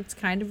irrelevant, but it's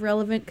kind of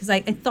relevant because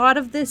I thought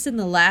of this in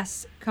the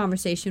last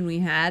conversation we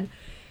had.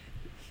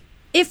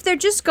 If they're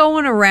just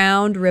going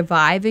around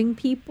reviving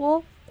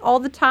people all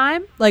the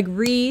time, like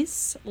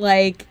Reese,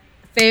 like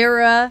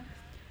Farah,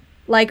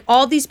 like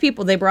all these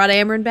people, they brought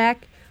Amryn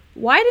back.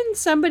 Why didn't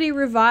somebody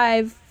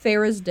revive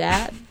Farah's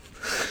dad?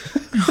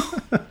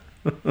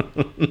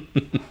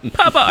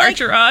 Papa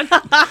Archeron.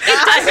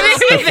 I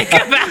didn't even think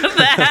about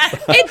that.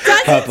 It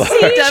doesn't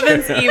seem.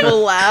 Devin's evil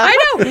laugh.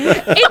 I know.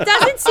 It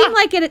doesn't seem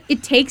like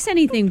it takes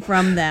anything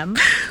from them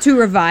to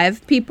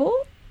revive people.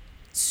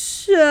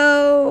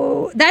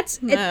 So that's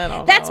I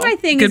don't that's know. my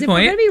thing. Good is if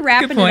point. we're gonna be Good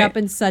wrapping it point. up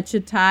in such a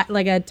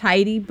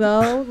tidy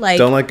bow, like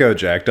Don't let go,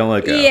 Jack. Don't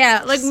let go.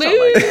 yeah, like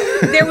maybe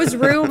there was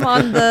room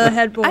on the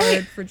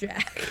headboard for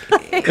Jack.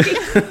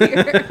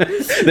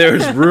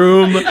 There's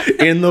room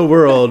in the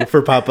world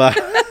for Papa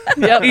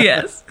Yep.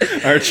 Yes.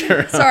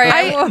 Archer. Sorry,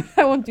 I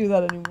won't do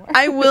that anymore.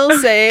 I will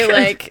say,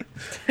 like,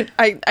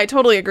 I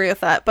totally agree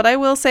with that, but I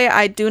will say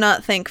I do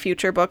not think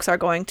future books are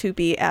going to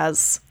be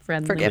as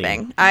Friendly.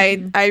 forgiving.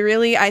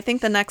 I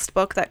think the next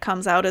book that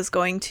comes out is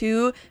going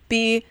to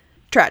be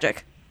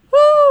tragic.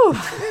 Woo!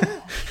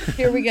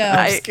 Here we go.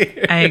 I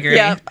agree.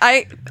 Yeah,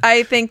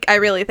 I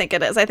really think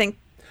it is. I think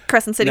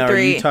Crescent City Now, 3.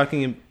 are you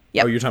talking?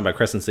 Yep. Oh, you're talking about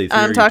Crescent City 3. or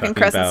I'm are you talking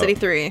Crescent about- City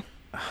 3.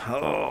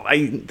 Oh,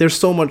 there's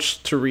so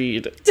much to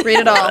read. Read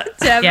it all.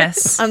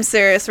 Yes. I'm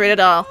serious. Read it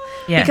all.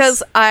 Yes.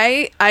 Because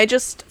I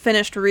just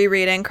finished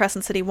rereading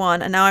Crescent City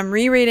 1, and now I'm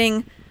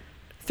rereading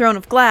Throne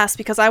of Glass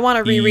because I want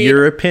to reread.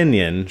 Your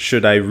opinion,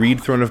 should I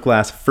read Throne of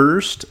Glass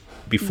first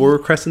before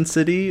Crescent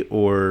City,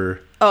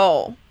 or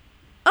Oh.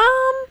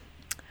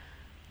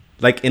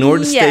 like in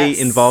order to stay Yes.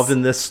 involved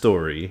in this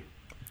story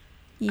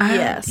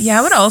Yes. Yeah,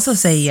 I would also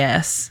say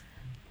yes.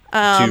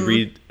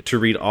 to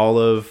read all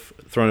of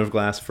Throne of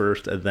Glass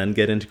first and then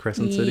get into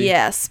Crescent City?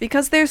 Yes,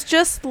 because there's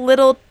just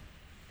little.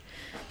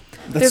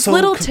 There's so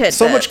little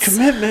so much tidbits.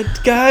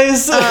 commitment,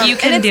 guys. You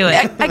can do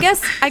it. I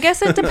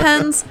guess it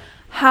depends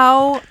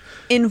how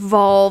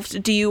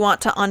involved do you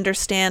want to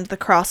understand the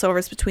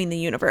crossovers between the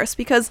universe,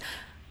 because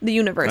the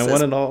universe I is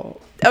want it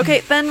all. okay.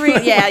 Then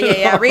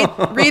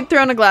read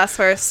Throne of Glass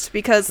first,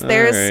 because Alright.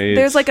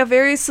 there's like a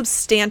very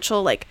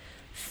substantial like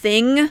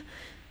thing,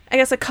 I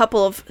guess a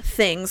couple of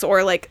things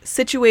or like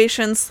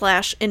situations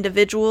 /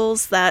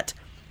 individuals that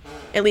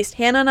at least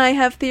Hannah and I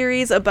have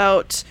theories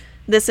about.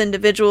 This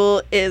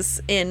individual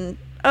is in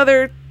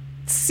other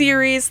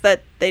series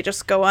that they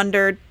just go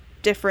under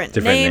different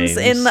names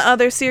in the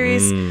other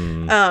series.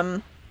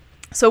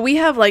 So we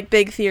have like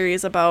big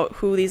theories about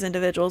who these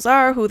individuals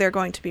are, who they're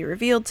going to be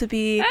revealed to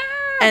be,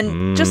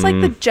 and just like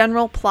the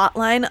general plot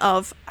line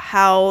of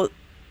how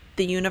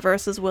the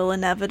universes will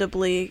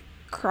inevitably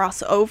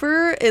cross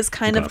over is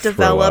kind I'm of gonna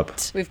throw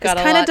developed. We've got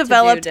it's a kind lot of to do,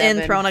 developed in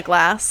Devin. Throne of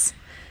Glass.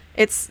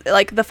 It's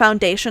like the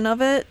foundation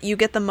of it. You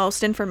get the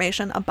most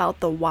information about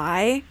the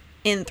why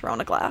in Throne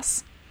of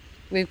Glass.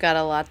 We've got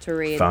a lot to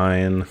read.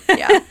 Fine.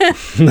 Yeah.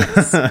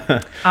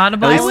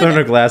 Audible. At least Throne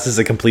of Glass is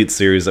a complete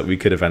series that we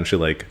could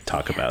eventually like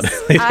talk about.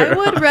 I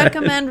would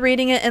recommend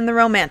reading it in the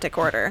romantic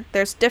order.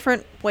 There's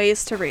different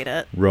ways to read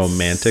it.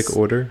 Romantic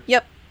order?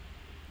 Yep.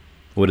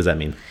 What does that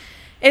mean?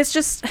 It's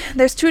just,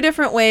 there's two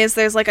different ways.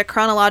 There's like a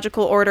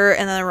chronological order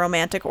and then a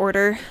romantic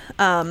order.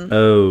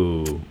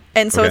 Oh.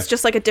 And so Okay. it's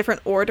just like a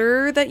different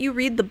order that you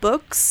read the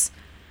books.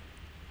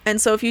 And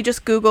so if you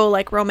just Google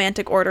like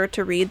romantic order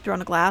to read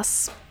Throne of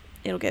Glass,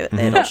 it'll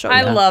show you.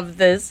 I love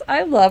this.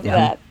 I love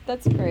that.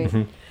 That's great.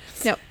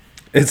 Yep.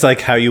 It's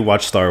like how you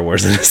watch Star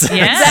Wars in a sense.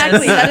 Yes.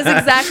 Exactly. That is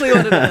exactly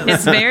what it is.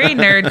 It's very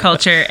nerd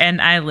culture, and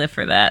I live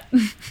for that.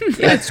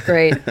 That's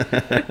great.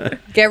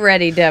 Get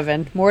ready,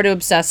 Devin. More to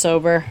obsess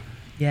over.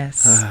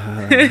 Yes.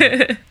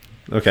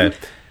 Okay.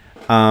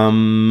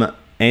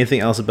 Anything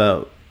else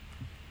about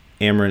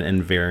Amryn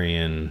and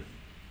Varian?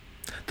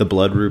 The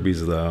blood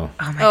rubies, though.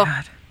 Oh my Oh.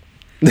 god.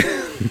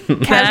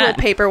 Casual That-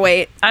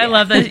 paperweight. I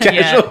love that.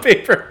 Casual Yeah.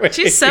 paperweight.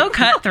 She's so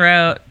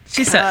cutthroat.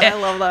 She's so. God, I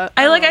love that.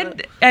 I love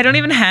it. I don't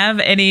even have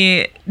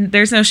any.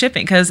 There's no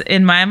shipping because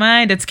in my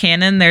mind it's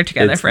canon. They're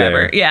together It's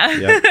forever. there.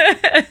 Yeah.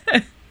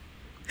 Yep.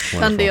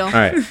 Done deal. All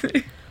right.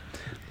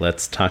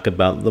 Let's talk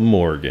about the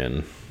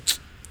Morgan.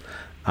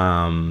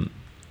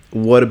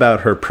 What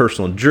about her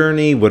personal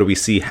journey? What do we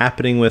see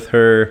happening with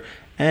her?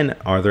 And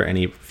are there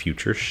any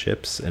future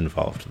ships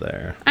involved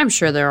there? I'm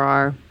sure there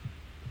are.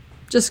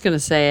 Just gonna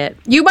say it.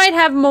 You might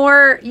have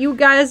more. You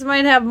guys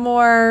might have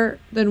more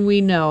than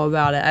we know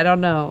about it. I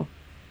don't know.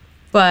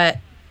 But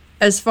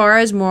as far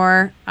as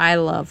more, I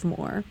love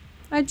more.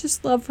 I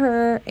just love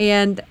her.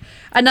 And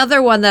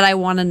another one that I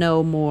want to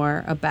know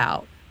more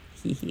about.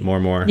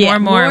 More. Yeah,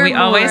 More. We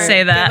more. always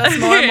say that.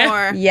 Give us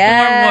more.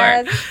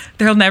 Yes. More.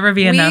 There'll never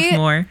be enough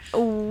more.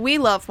 We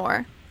love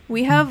more.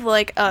 We have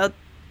like out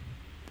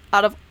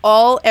of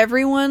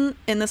everyone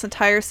in this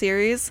entire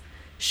series,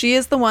 she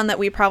is the one that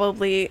we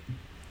probably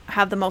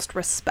have the most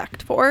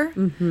respect for.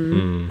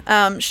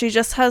 She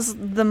just has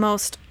the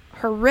most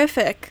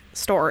horrific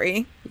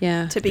story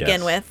Yeah. to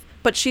begin Yes. with,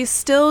 but she's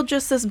still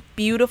just this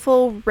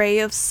beautiful ray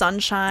of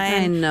sunshine.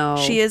 I know.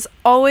 She is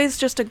always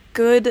just a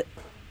good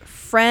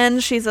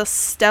friend. She's a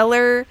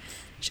stellar.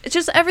 It's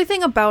just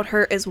everything about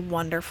her is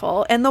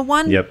wonderful. And the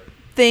one Yep.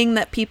 thing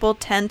that people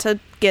tend to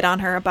get on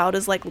her about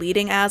is like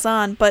leading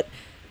Azon, but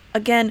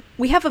again,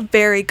 we have a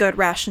very good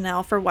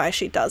rationale for why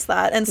she does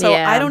that. And so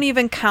Yeah. I don't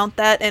even count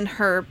that in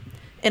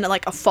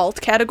like a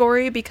fault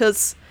category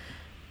because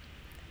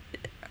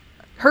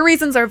her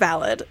reasons are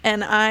valid,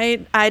 and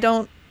I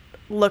don't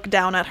look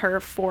down at her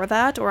for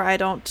that, or I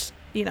don't,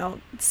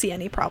 see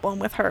any problem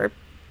with her.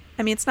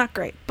 I mean, it's not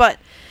great, but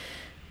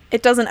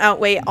it doesn't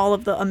outweigh all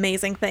of the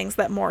amazing things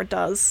that Moore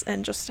does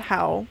and just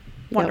how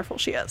wonderful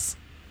she is.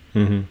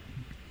 Mm-hmm.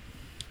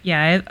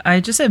 Yeah, I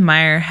just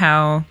admire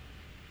how.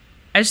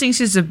 I just think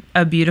she's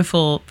a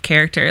beautiful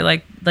character.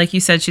 Like you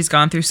said, she's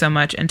gone through so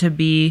much, and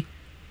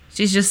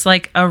she's just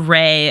like a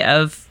ray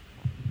of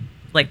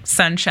like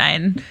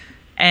sunshine,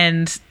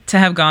 and to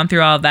have gone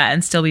through all of that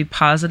and still be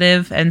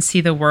positive and see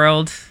the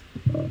world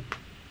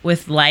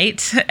with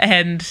light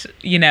and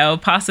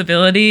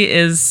possibility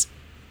is.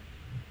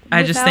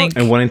 I just think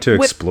And wanting to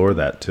explore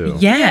that too.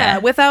 yeah.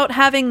 Without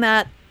having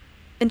that,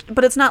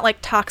 but it's not like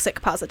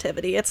toxic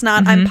positivity. It's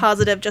not I'm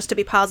positive just to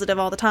be positive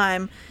all the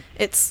time.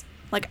 It's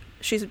like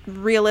she's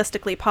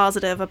realistically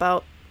positive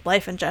about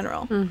life in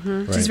general.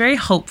 She's very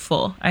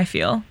hopeful, I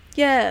feel.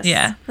 Yes.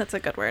 Yeah. That's a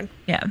good word.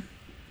 Yeah.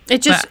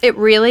 It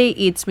really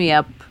eats me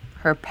up,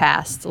 her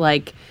past.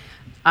 Like,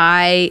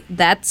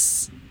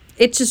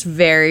 it's just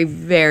very,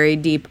 very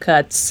deep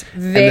cuts.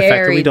 And the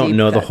fact that we don't deep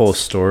know the cuts. whole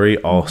story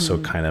also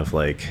kind of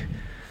like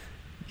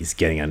he's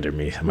getting under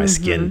my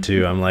skin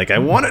too. I'm like, I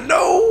want to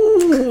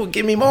know.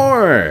 Give me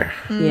more.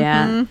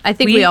 Yeah. I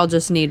think we all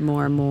just need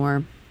more and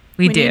more.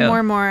 We We do.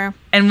 need more.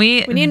 And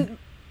we need.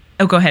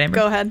 Oh, go ahead, Amber.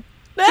 Go ahead.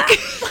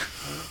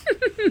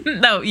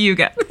 No, you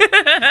go.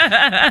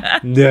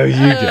 No, you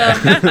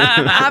get.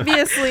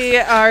 Obviously,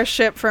 our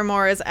ship for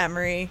more is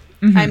Emery.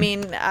 I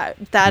mean,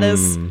 that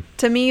is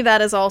to me.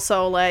 That is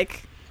also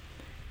like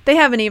they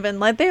haven't even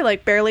they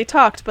barely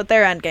talked, but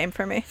they're endgame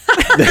for me.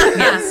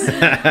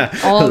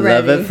 Already.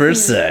 Love at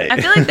first sight. I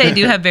feel like they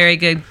do have very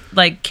good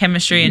like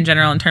chemistry in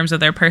general in terms of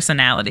their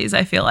personalities.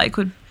 I feel like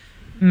would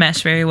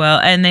mesh very well,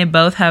 and they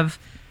both have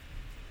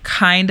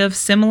kind of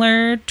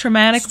similar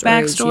traumatic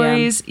Stories,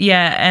 backstories.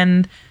 Yeah,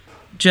 and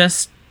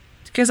just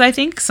because I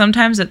think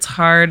sometimes it's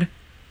hard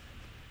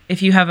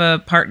if you have a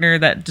partner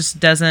that just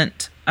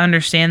doesn't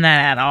understand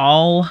that at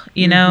all.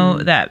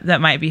 That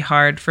might be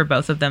hard for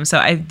both of them. So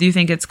I do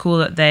think it's cool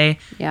that they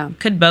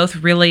could both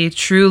really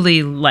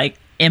truly like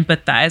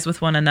empathize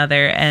with one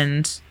another,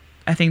 and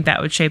I think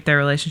that would shape their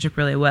relationship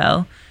really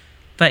well.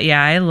 But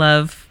yeah, I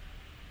love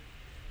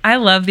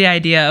the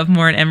idea of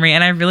Moore and Emery,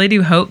 and I really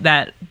do hope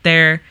that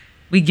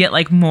we get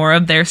like more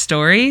of their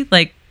story,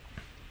 like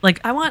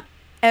I want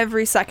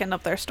every second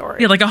of their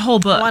story. yeah, like a whole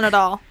book. I want it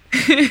all.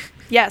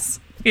 Yes.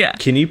 Yeah.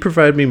 Can you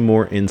provide me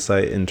more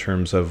insight in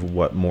terms of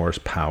what Moore's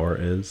power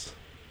is?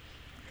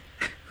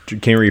 Can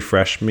you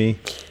refresh me?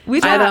 We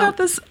talk about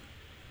this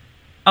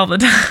all the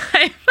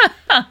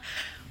time.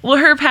 Well,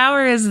 her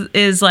power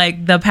is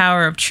like the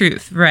power of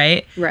truth,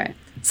 right? Right.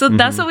 So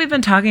that's what we've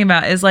been talking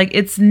about is like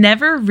it's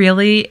never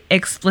really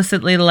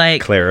explicitly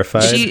like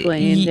Clarified?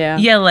 Explained, yeah.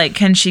 Yeah, like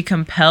can she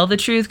compel the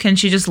truth? Can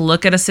she just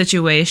look at a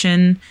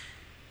situation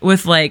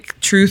with like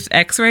truth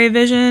x-ray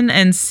vision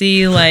and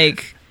see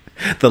like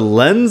The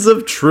lens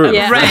of truth.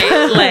 Yeah.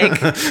 right like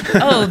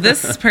oh,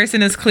 this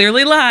person is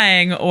clearly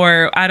lying,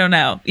 or I don't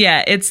know.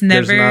 Yeah, it's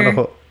never There's not a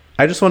whole.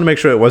 I just want to make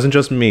sure it wasn't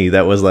just me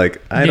that was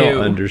like, I don't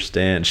No.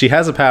 understand. She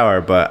has a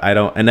power, but I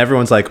don't. And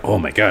everyone's like, oh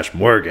my gosh,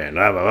 Morgan.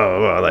 Blah, blah, blah,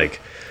 blah.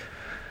 Like,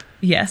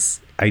 Yes.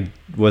 I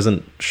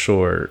wasn't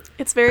sure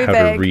It's very how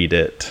vague. to read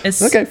it.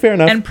 It's, Okay, fair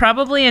enough. And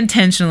probably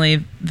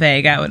intentionally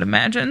vague, I would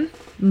imagine.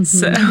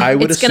 So, I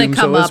would It's gonna assume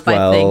come so as up, I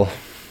well. think.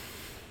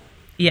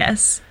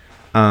 yes.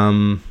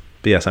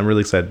 But yes, I'm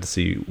really excited to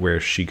see where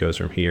she goes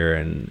from here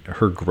and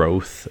her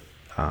growth.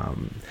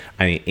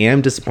 I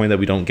am disappointed that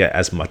we don't get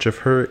as much of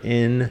her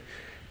in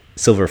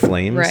Silver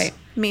Flames. Right.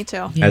 Me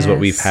too. As what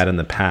we've Yes. had in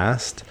the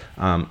past.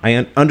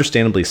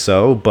 Understandably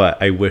so,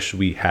 but I wish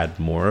we had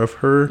more of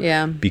her.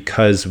 Yeah.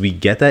 Because we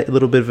get that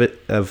little bit of it,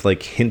 of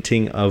like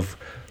hinting of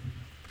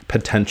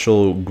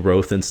potential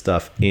growth and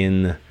stuff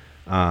in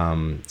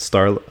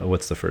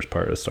what's the first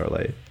part of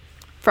Starlight?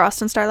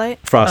 Frost and Starlight.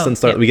 Frost Oh, and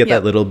Starlight. yep. We get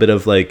Yep. that little bit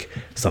of like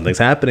something's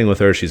happening with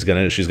her. She's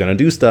gonna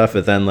do stuff,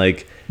 and then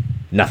like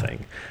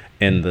nothing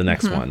in the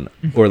next one,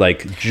 or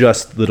like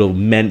just little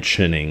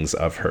mentionings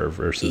of her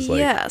versus like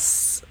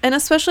Yes. And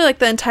especially like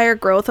the entire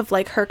growth of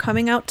like her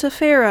coming out to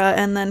Farah,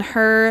 and then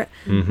her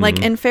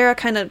like and Farah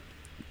kind of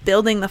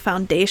building the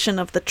foundation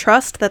of the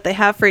trust that they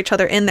have for each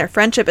other in their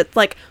friendship. It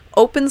like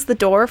opens the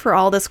door for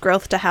all this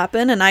growth to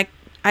happen, and I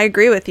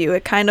agree with you.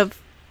 It kind of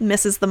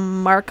misses the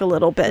mark a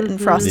little bit in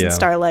Frost Yeah. and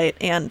Starlight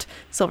and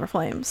Silver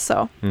Flames.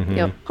 So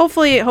Yep.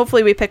 hopefully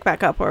we pick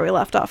back up where we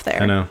left off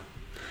there. I know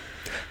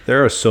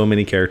there are so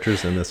many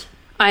characters in this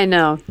I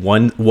know.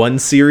 one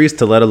series,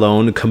 to let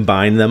alone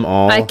combine them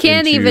all. I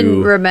can't into-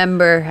 even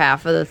remember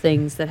half of the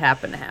things that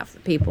happen to half the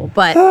people.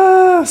 But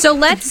so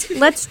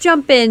let's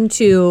jump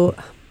into.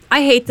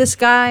 I hate this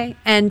guy,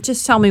 and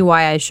just tell me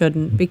why I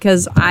shouldn't,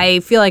 because I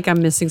feel like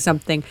I'm missing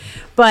something.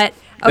 But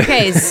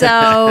okay,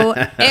 so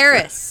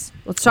Eris.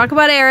 Let's talk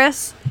about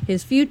Eris.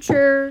 His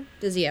future.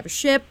 Does he have a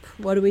ship?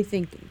 What are we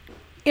thinking?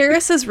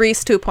 Eris is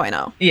Reese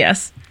 2.0.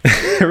 Yes.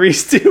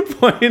 Reese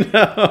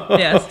 2.0.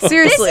 Yes.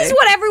 Seriously. This is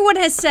what everyone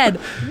has said.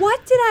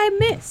 What did I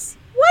miss?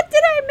 What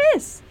did I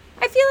miss?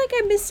 I feel like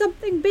I missed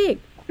something big.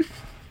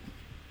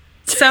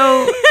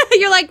 So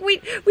You're like, we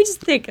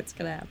just think it's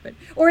gonna happen,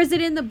 or is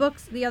it in the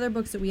books, the other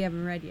books that we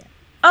haven't read yet?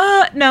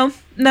 no.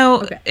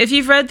 Okay. If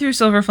you've read through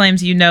Silver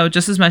Flames, you know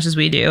just as much as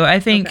we do. I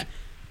think, Okay.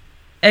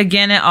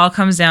 again, it all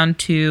comes down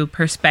to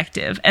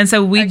perspective. And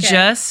so we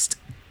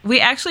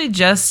actually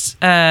just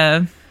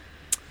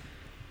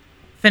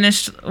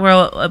finished,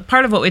 well,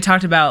 part of what we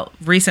talked about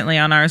recently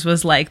on ours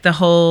was like the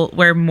whole,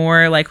 where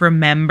more like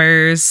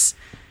remembers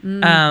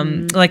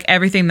like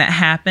everything that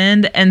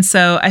happened. And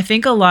so I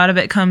think a lot of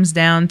it comes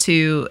down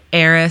to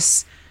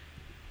Eris.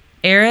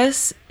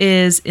 Eris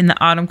is in the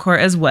Autumn Court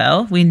as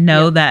well. We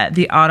know that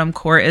the Autumn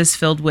Court is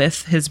filled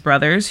with his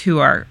brothers who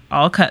are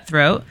all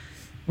cutthroat.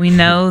 We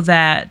know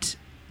that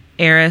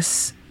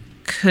Eris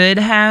could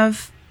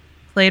have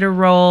played a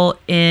role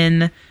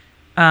in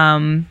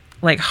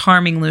like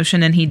harming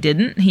Lucian, and he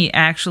didn't. He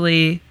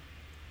actually,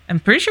 I'm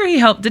pretty sure he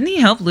helped. Didn't he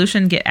help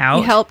Lucian get out?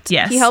 He helped.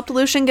 Yes. He helped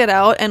Lucian get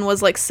out and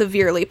was like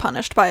severely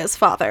punished by his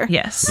father.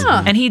 Yes.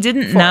 Huh. And he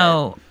didn't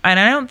know. And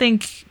I don't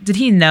think, did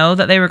he know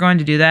that they were going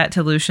to do that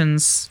to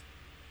Lucian's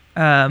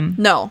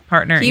No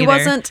partner He either?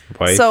 wasn't.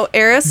 Wife? So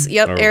Eris.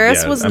 Yep. Or-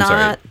 Eris yeah, was I'm not.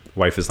 sorry.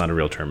 Wife is not a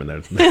real term in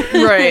there.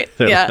 Right.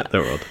 Yeah. The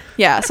world.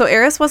 Yeah. So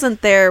Eris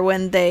wasn't there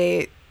when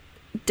they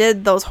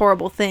did those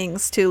horrible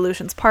things to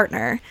Lucian's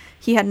partner.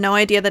 He had no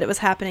idea that it was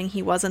happening.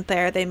 He wasn't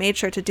there. They made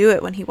sure to do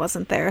it when he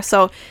wasn't there.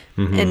 So,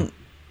 and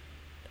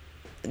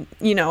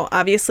you know,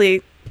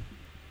 obviously,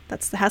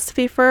 that has to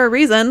be for a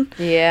reason.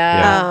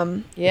 Yeah.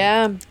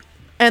 Yeah.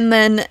 And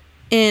then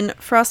in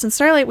Frost and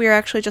Starlight, we were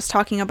actually just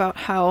talking about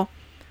how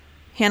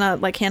Hannah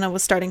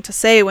was starting to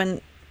say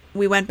when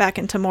we went back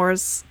into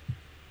Moore's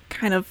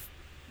kind of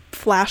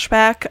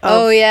flashback of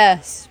Oh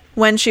yes.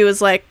 when she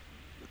was like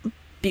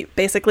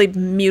basically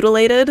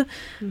mutilated.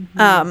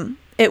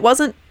 It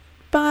wasn't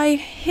by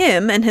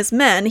him and his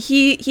men.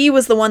 He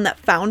was the one that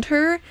found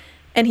her,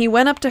 and he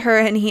went up to her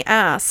and he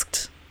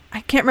asked,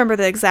 I can't remember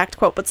the exact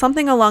quote, but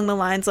something along the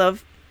lines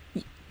of,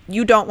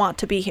 you don't want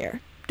to be here,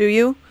 do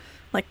you?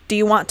 Like, do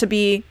you want to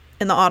be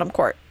in the Autumn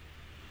Court?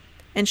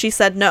 And she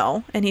said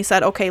no, and he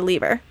said, okay,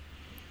 leave her.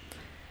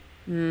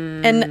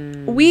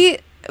 And we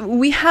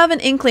have an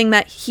inkling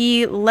that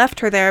he left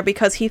her there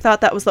because he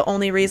thought that was the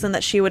only reason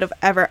that she would have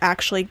ever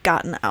actually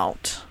gotten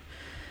out.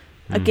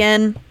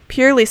 Again,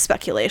 purely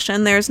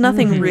speculation. There's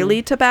nothing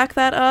really to back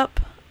that up.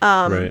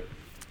 Right.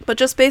 But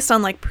just based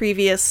on like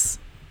previous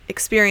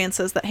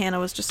experiences that Hannah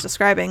was just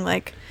describing,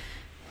 like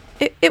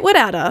it would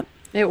add up.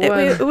 It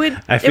It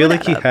would. I it feel would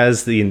like add he up.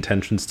 has the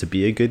intentions to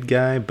be a good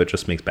guy, but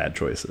just makes bad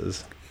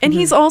choices. And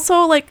he's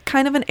also like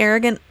kind of an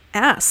arrogant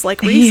ass,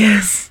 like Reese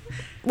is.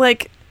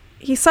 Like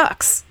he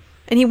sucks,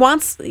 and he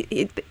wants.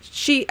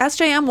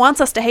 SJM wants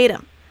us to hate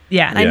him.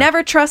 Yeah. And I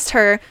never trust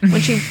her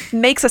when she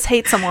makes us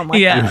hate someone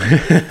like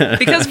that. Yeah.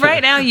 Because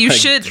right now you Like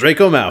should.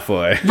 Draco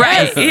Malfoy.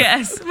 Right.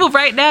 Yes. Well,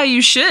 right now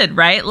you should,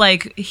 right?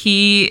 Like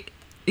he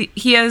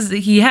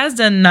has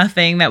done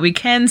nothing that we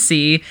can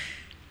see,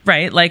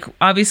 right? Like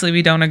obviously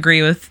we don't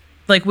agree with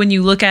like when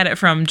you look at it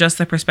from just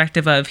the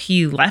perspective of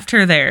he left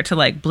her there to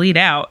like bleed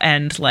out,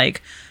 and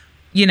like,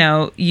 you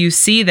know, you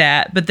see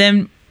that. But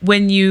then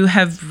when you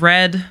have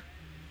read,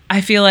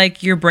 I feel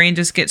like your brain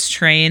just gets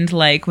trained,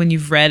 like when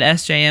you've read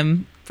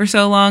SJM for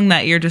so long,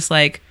 that you're just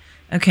like,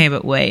 okay,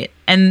 but wait.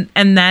 And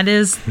that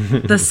is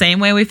the same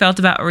way we felt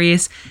about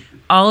Reese.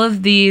 All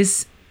of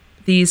these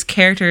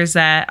characters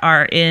that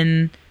are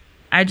in,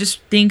 I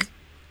just think,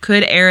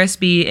 could Eris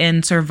be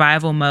in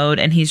survival mode,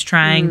 and he's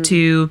trying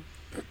to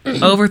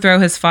overthrow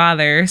his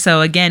father.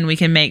 So again, we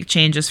can make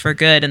changes for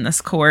good in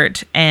this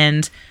court.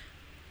 And,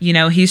 you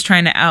know, he's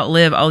trying to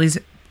outlive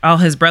all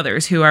his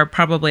brothers who are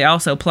probably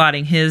also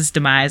plotting his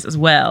demise as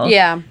well.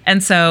 Yeah.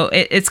 And so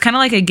it's kind of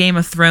like a Game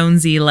of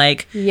Thronesy,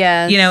 like,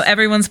 yes. you know,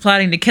 everyone's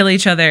plotting to kill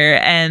each other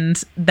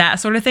and that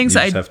sort of thing. You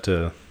So just have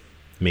to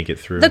make it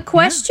through. The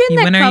question You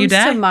that win or you comes to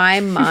die. my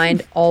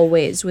mind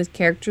always with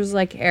characters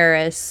like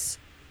Eris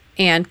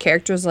and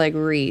characters like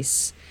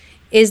Reese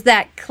is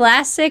that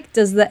classic,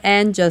 does the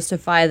end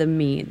justify the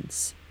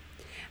means?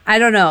 I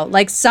don't know.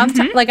 Like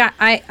sometimes, like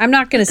I'm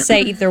not going to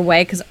say either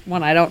way because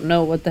one, I don't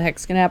know what the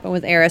heck's going to happen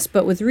with Eris,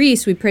 but with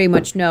Reese, we pretty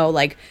much know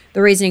like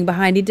the reasoning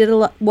behind he did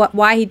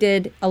why he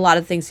did a lot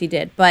of things he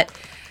did. But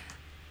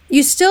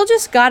you still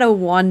just gotta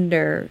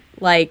wonder.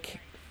 Like,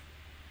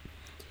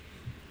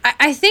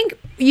 I think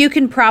you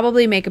can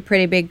probably make a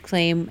pretty big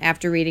claim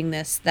after reading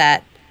this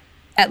that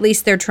at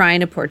least they're trying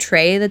to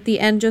portray that the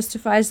end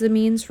justifies the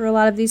means for a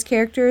lot of these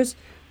characters.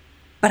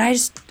 But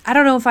I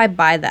don't know if I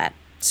buy that.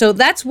 So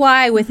that's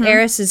why with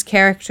Eris's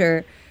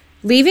character,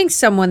 leaving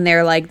someone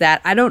there like that,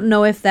 I don't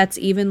know if that's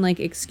even like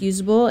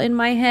excusable in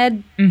my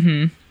head.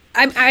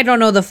 I don't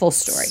know the full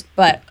story,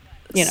 but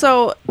you know.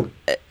 So,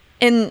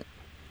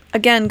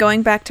 again,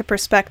 going back to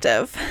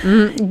perspective,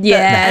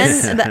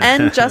 Yes. the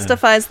end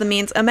justifies the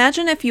means.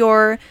 Imagine if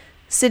you're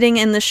sitting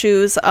in the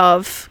shoes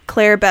of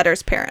Claire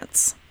Better's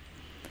parents.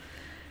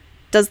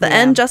 Does the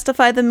end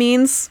justify the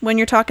means when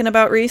you're talking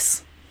about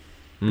Reese?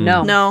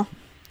 No. No.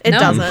 It No.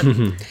 doesn't.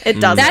 It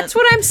doesn't. That's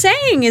what I'm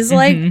saying is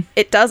like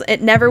It does.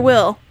 It never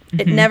will.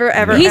 It never,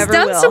 ever, he's ever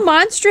done will. some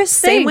monstrous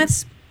Same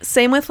things.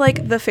 with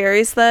like the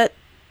fairies that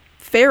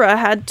Farah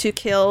had to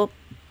kill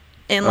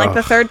in like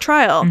the third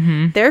trial.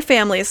 Their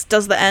families.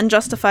 Does the end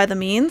justify the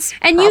means?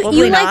 And Probably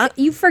you not. like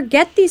you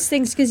forget these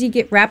things because you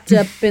get wrapped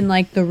up in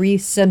like the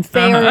Reese and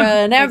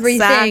Farah and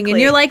everything, and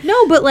Exactly. you're like,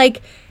 no, but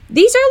like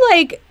these are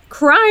like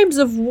crimes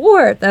of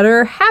war that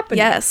are happening.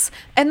 Yes,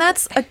 and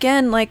that's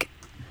again like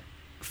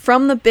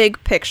from the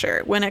big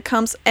picture when it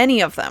comes any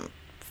of them.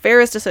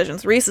 Farah's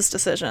decisions, Reese's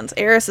decisions,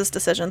 Eris's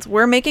decisions.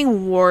 We're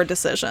making war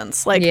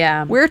decisions. Like,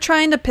 Yeah. we're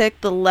trying to pick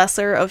the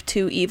lesser of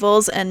two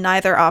evils, and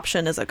neither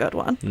option is a good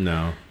one.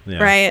 No.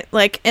 Yeah. Right?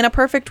 Like, in a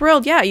perfect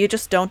world, yeah, you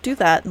just don't do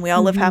that, and we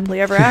all live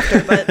happily ever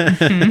after.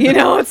 But, you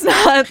know,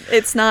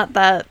 it's not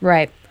that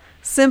Right.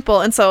 simple.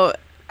 And so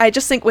I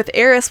just think with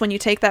Eris, when you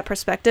take that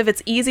perspective,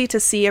 it's easy to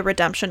see a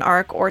redemption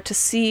arc or to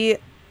see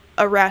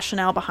a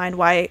rationale behind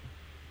why.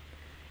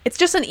 It's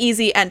just an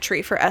easy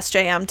entry for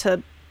SJM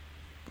to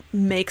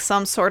make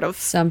some sort of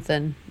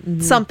Something.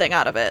 something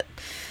out of it.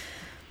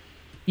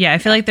 Yeah, I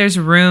feel like there is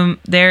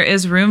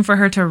room for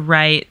her to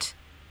write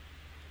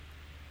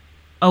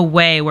a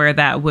way where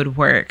that would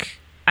work.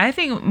 I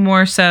think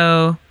more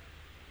so,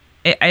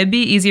 it'd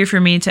be easier for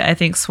me to, I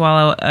think,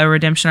 swallow a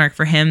redemption arc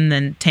for him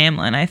than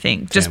Tamlin, I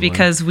think. Just Tamlin.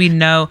 because we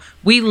know,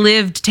 we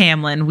lived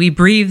Tamlin, we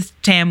breathed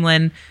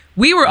Tamlin,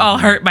 we were all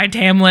hurt by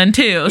Tamlin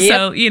too.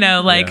 So, you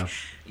know, like,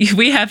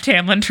 we have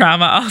Tamlin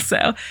trauma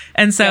also.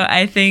 And so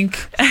I think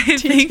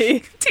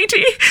TT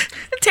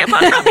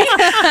tampon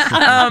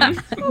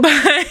trauma.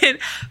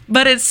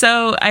 But it's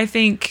so, I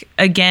think,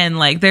 again,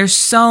 like there's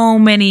so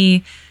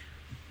many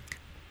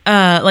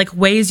like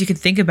ways you could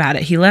think about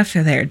it. He left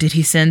her there. Did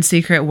he send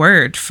secret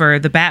word for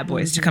the Bat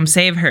Boys to come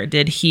save her?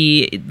 Did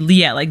he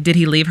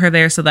leave her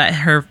there so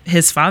that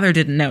his father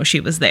didn't know she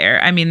was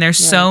there? I mean, there's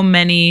so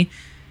many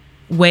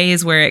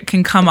ways where it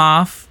can come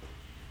off.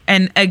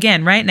 And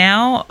again, right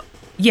now,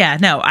 yeah,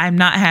 no, I'm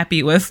not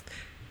happy with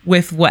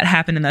what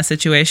happened in that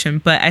situation,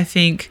 but I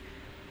think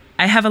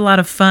I have a lot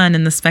of fun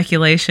in the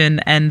speculation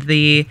and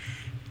the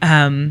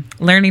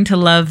learning to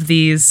love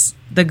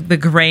the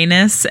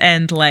grayness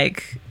and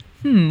like,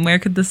 where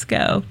could this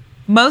go?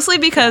 Mostly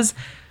because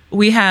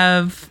we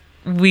have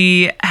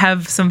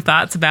some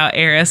thoughts about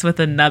Eris with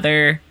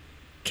another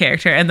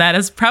character, and that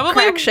is probably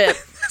Crack ship.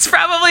 That's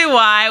probably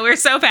why we're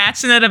so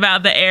passionate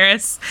about the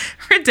Eris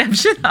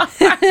redemption arc.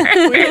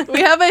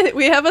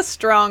 We have a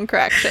strong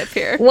crack ship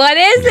here. What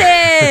is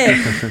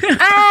it?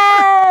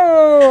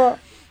 Oh,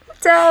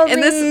 tell me.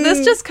 And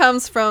this just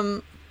comes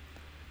from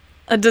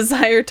a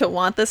desire to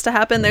want this to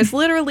happen. There's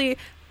literally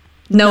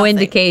no nothing.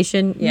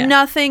 indication. Yeah.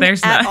 Nothing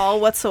There's at no- all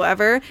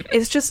whatsoever.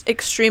 It's just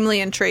extremely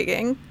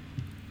intriguing.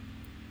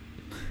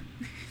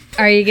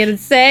 Are you gonna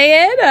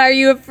say it? Are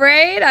you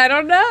afraid? I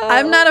don't know.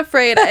 I'm not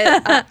afraid.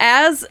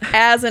 As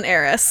an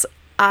Eris,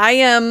 I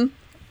am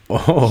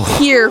Oh.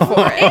 here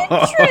for it.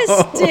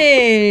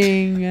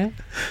 Interesting.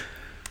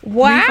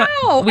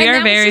 Wow. We And are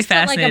that was very just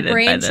fascinated like a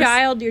by this.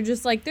 brainchild. You're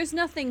just like, there's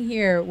nothing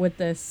here with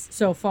this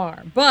so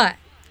far. But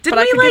Did But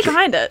I we could like? get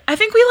behind it. I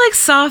think we like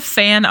saw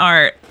fan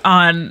art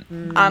on,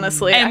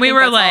 Honestly, and I we think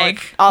were that's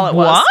like, all it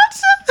was.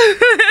 "What?"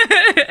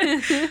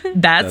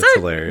 That's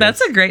hilarious.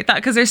 That's a great thought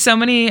because there's so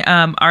many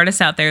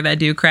artists out there that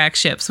do crack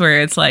ships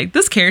where it's like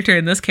this character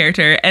and this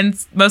character, and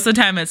most of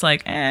the time it's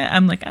like,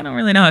 I'm like, I don't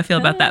really know how I feel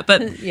about that.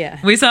 But Yeah.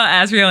 we saw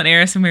Asriel and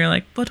Eris, and we were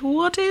like, but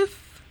what if?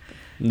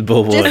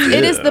 But what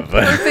It is the if?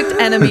 perfect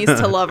enemies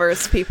to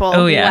lovers, people.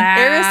 Oh, yeah.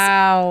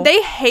 Wow. Eris,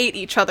 they hate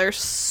each other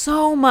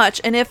so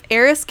much, and if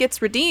Eris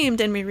gets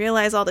redeemed and we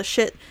realize all the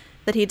shit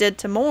that he did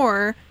to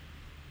Moore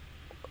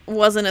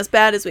wasn't as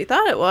bad as we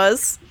thought it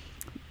was,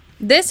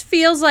 This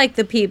feels like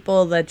the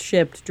people that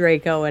shipped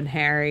Draco and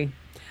Harry.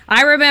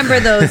 I remember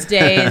those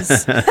days.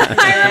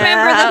 I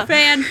remember the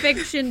fan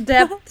fiction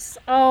depths.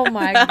 Oh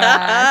my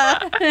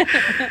god.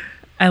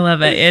 I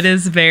love it. It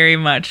is very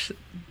much.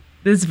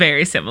 It's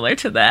very similar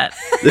to that.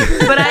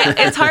 But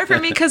it's hard for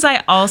me because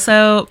I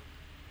also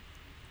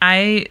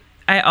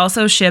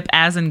ship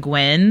Az and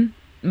Gwen,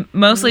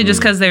 mostly just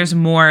because there's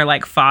more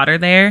like fodder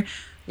there.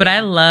 But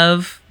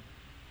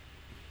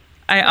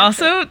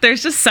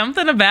there's just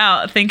something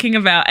about thinking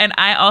about, and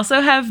I also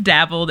have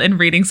dabbled in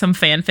reading some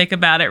fanfic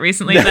about it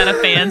recently that a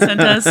fan sent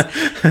us.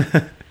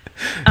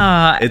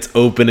 It's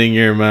opening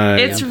your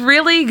mind. It's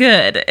really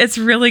good. It's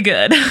really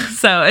good.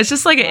 So it's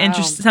just like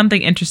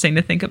something interesting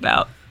to think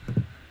about.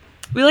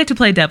 We like to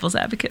play devil's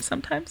advocate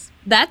sometimes.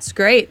 That's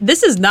great.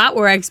 This is not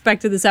where I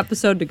expected this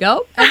episode to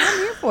go, and I'm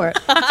here for it.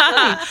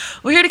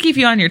 We're here to keep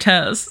you on your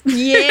toes.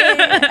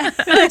 Yeah.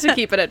 to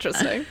keep it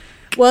interesting.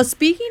 Well,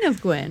 speaking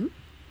of Gwen,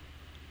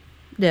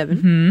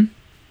 Devin.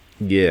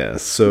 Yeah,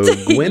 so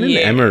Gwen and Yeah.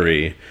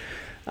 Emery,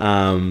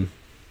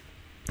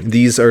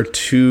 these are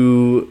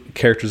two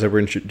characters that were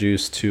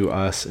introduced to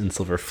us in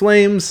Silver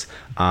Flames.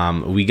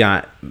 We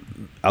got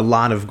a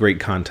lot of great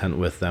content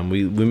with them.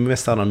 We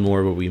missed out on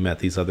more, but we met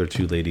these other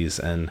two ladies,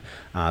 and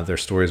their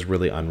stories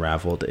really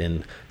unraveled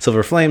in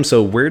Silver Flames.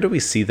 So where do we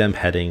see them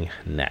heading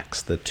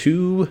next? The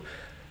two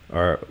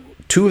of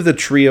the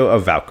trio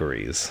of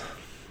Valkyries.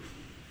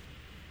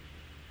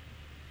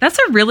 That's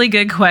a really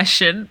good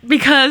question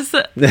because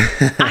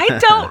I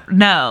don't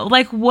know.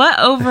 Like, what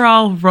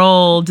overall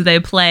role do they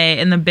play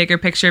in the bigger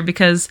picture?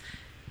 Because,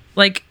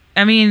 like,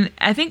 I mean,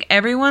 I think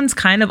everyone's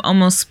kind of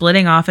almost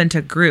splitting off into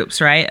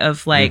groups, right?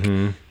 Of like,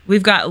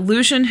 we've got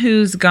Lucian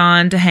who's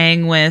gone to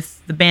hang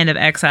with the Band of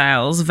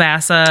Exiles,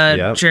 Vasa,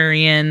 Yep.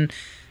 Jurian,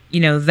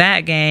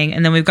 that gang.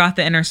 And then we've got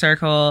the Inner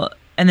Circle.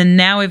 And then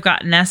now we've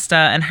got Nesta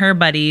and her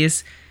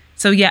buddies.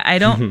 So, yeah, I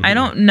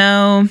don't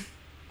know.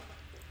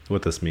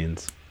 What this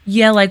means.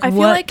 Yeah, like I feel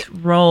what like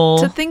role?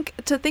 To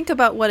think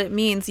about what it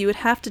means, you would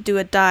have to do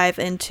a dive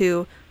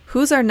into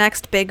who's our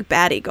next big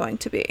baddie going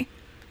to be.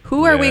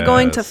 Who are we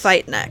going to Yes.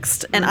 fight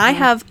next? And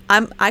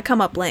I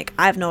come up blank.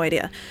 I have no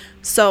idea.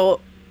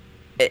 So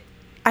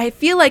I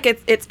feel like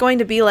it's going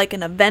to be like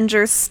an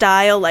Avengers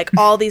style, like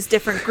all these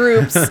different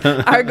groups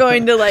are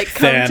going to like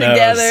come Thanos.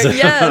 together.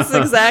 Yes,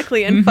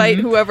 exactly, and fight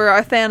whoever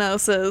our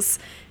Thanos is.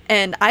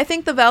 And I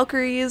think the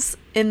Valkyries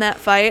in that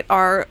fight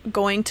are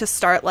going to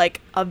start like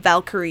a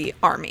Valkyrie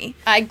army.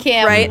 I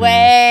can't Right. wait.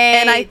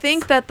 And I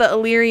think that the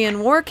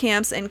Illyrian war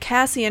camps and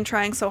Cassian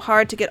trying so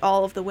hard to get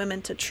all of the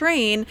women to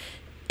train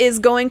is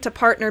going to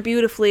partner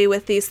beautifully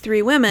with these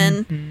three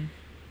women.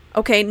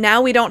 Okay,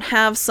 now we don't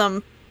have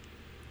some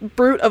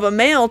brute of a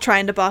male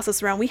trying to boss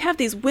us around. We have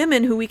these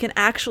women who we can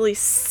actually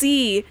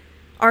see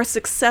are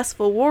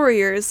successful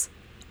warriors.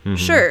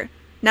 Sure.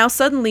 Now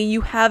suddenly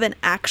you have an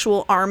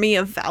actual army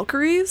of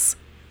Valkyries?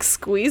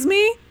 Squeeze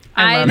me?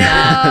 I love know.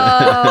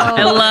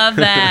 I love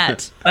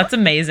that. That's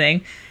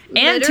amazing.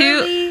 And two,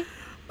 Literally-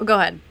 Go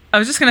ahead. I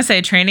was just gonna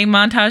say training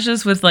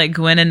montages with like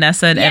Gwen and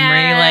Nessa and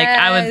Emery. Like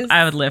Yes.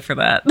 I would live for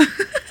that.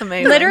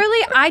 Amazing. Literally,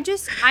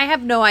 I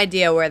have no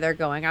idea where they're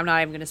going. I'm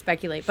not even going to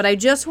speculate, but I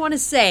just want to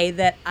say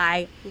that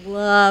I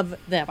love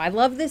them. I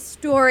love this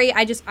story.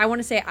 I want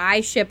to say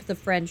I ship the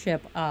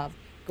friendship of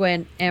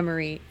Gwen,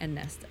 Emery, and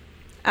Nesta.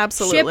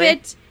 Absolutely. Ship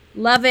it.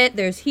 Love it.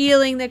 There's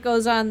healing that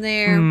goes on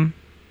there.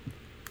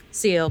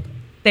 Sealed.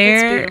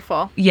 It's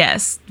beautiful.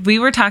 Yes, we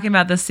were talking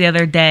about this the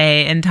other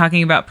day and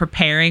talking about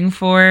preparing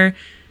for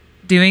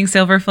doing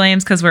Silver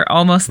Flames because we're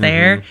almost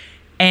there,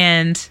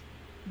 and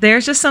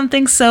there's just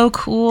something so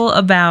cool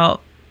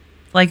about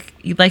like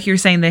you were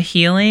saying, the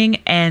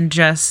healing and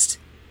just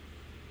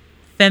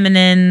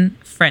feminine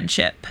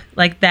friendship,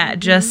 like that.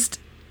 Just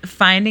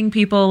finding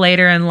people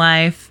later in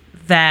life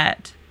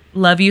that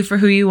love you for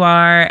who you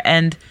are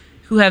and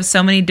who have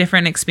so many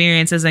different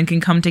experiences and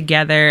can come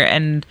together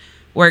and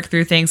work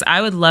through things.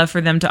 I would love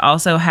for them to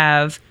also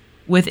have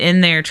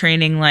within their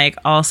training, like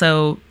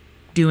also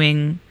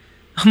doing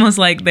almost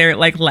like their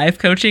like life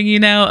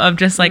coaching, of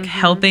just like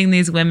helping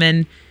these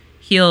women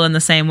heal in the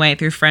same way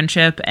through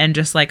friendship and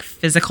just like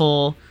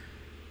physical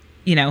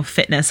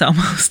fitness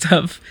almost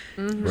of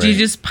Right. you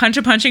just punch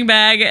a punching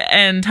bag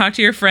and talk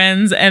to your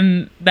friends,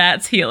 and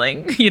that's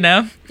healing,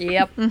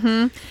 Yep.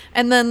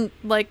 And then,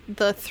 like,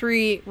 the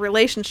 3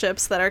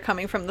 relationships that are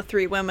coming from the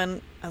 3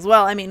 women as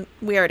well. I mean,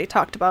 we already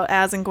talked about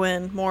Az and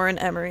Gwyn, Mor and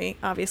Emery,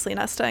 obviously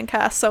Nesta and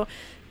Cass. So,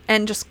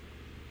 and just,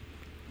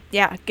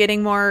 yeah,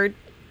 getting more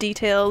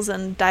details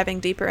and diving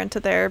deeper into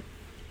their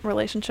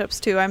relationships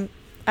too. I'm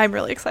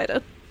really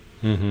excited.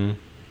 Mm-hmm.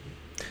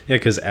 Yeah,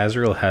 because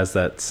Azriel has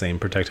that same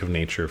protective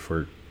nature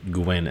for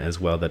Gwyn as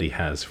well that he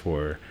has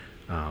for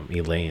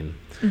Elaine,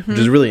 which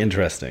is really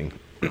interesting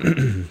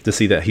to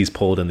see that he's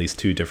pulled in these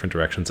 2 different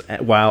directions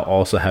while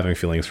also having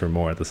feelings for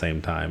Mor at the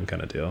same time,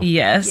 kind of deal.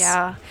 Yes.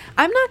 Yeah.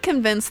 I'm not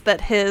convinced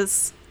that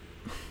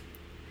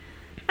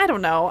I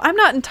don't know. I'm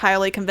not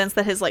entirely convinced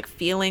that his, like,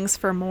 feelings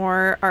for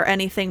Mor are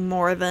anything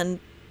more than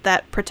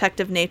that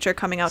protective nature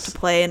coming out to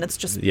play, and it's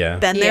just been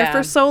there Yeah.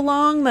 for so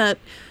long that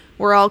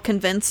we're all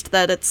convinced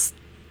that it's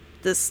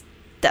this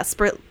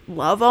desperate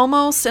love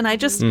almost, and I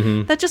just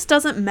that just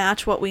doesn't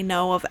match what we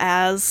know of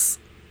Az,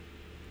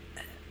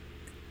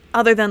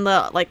 other than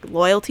the, like,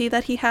 loyalty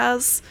that he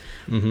has.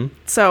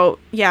 So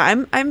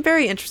yeah, I'm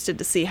very interested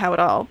to see how it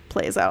all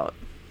plays out.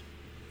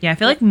 Yeah, I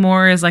feel like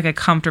Mor is like a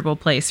comfortable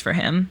place for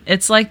him.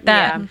 It's like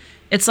that. Yeah.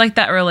 It's like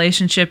that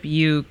relationship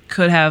you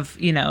could have,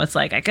 it's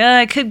like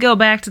I could go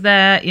back to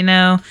that,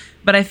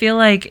 but I feel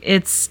like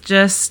it's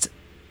just,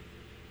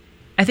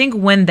 I think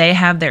when they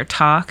have their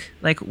talk,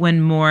 like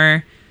when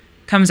Mor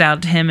comes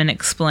out to him and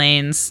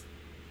explains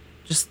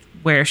just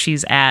where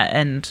she's at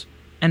and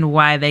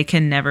why they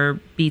can never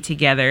be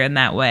together in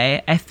that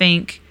way, I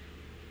think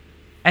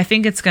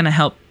it's going to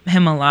help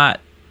him a lot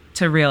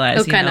to realize,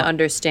 He'll kind of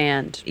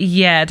understand.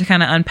 Yeah, to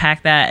kind of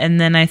unpack that. And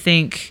then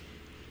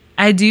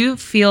I do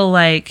feel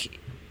like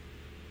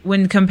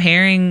when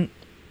comparing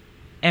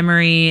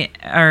Emery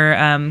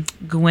or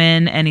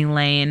Gwyn and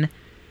Elaine,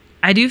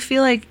 I do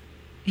feel like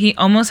he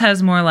almost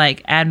has more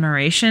like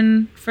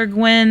admiration for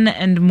Gwyn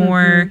and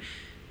more,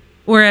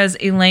 whereas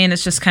Elaine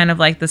is just kind of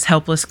like this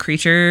helpless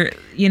creature,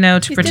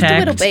 to She's protect. just a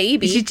little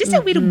baby. She's just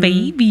a little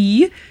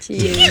baby. She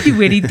can't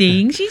do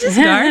anything. She's just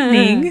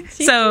gardening.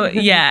 So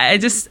yeah, it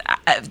just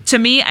to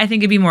me, I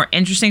think it'd be more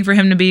interesting for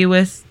him to be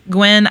with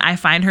Gwyn. I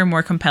find her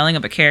more compelling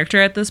of a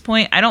character at this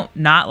point. I don't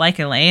not like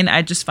Elaine.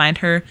 I just find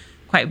her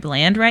quite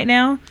bland right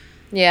now.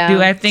 Yeah.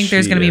 Do I think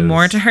there's She going to be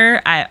more is. to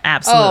her? I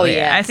absolutely. Oh,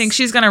 yes. I think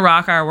she's going to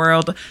rock our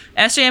world.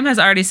 SJM has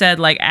already said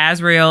like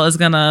Azriel is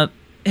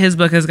his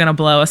book is going to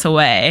blow us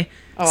away.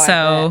 Oh, I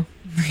so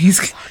he's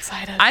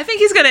Excited. I think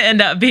he's going to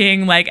end up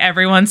being like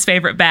everyone's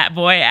favorite Bat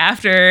Boy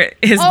after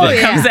his book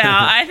yeah. comes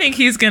out. I think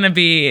he's going to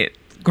be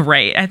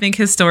great. I think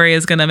his story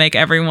is going to make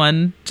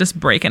everyone just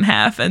break in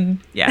half, and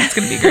yeah, it's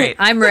going to be great.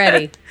 I'm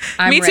ready.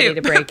 I'm me ready too.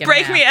 to break him.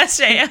 Break me,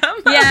 SJM.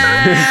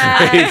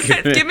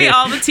 Yeah. Give me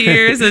all the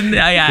tears, and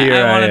Here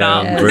I want it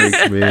all. am.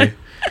 Break me.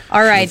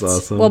 All right. That's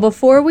awesome. Well,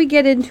 before we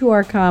get into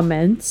our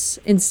comments,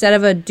 instead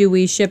of a do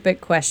we ship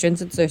it question,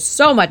 since there's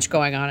so much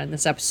going on in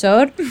this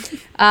episode,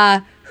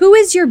 who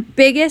is your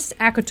biggest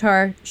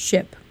ACOTAR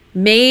ship,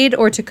 made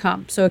or to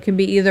come? So it can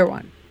be either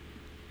one.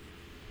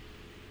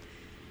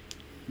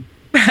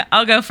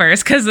 I'll go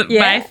first because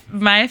Yeah.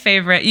 my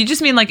favorite. You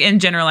just mean like in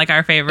general, like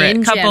our favorite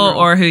In couple, general.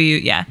 or who you?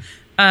 Yeah,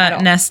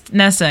 all.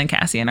 Nesta and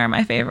Cassian are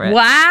my favorite.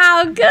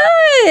 Wow,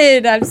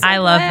 good. I'm so I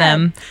love glad.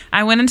 them.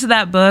 I went into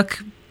that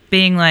book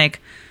being like,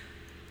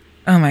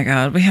 oh my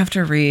god, we have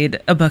to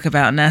read a book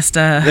about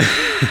Nesta,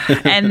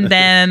 and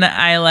then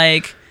I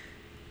like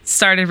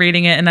started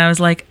reading it and I was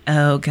like,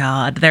 oh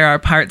god, there are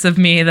parts of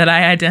me that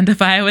I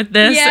identify with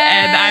this. Yes.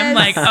 And I'm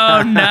like,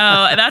 oh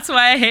no, that's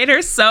why I hate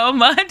her so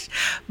much.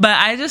 But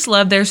I just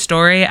love their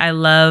story. I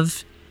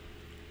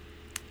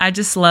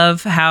just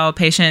love how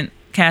patient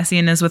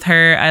Cassian is with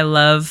her. I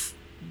love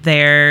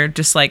their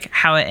just like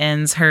how it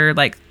ends, her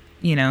like,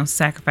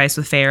 sacrifice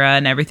with Feyre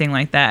and everything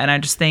like that. And I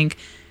just think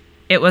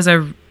it was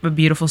a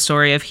beautiful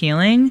story of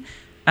healing.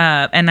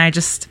 And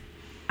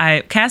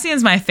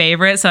Cassian's my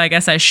favorite, so I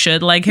guess I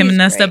should like him He's and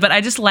Nesta, great. but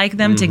I just like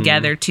them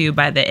together too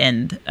by the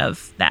end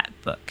of that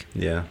book.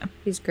 Yeah.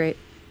 He's great.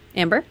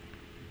 Amber?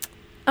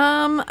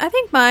 I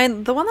think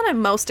the one that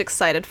I'm most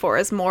excited for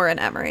is Mor and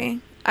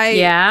Emery.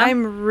 Yeah?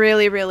 I'm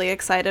really, really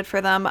excited for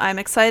them. I'm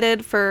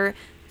excited for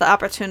the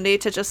opportunity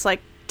to just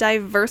like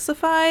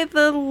diversify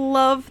the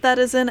love that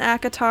is in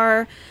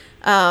ACOTAR.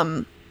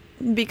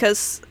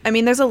 Because I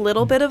mean there's a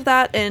little bit of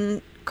that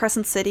in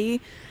Crescent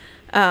City.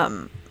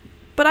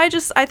 But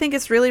I think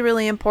it's really,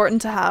 really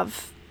important to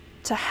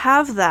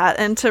have that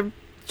and to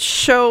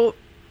show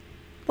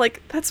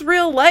like that's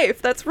real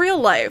life. That's real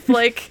life.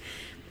 Like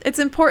it's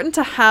important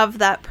to have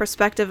that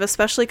perspective,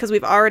 especially because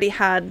we've already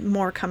had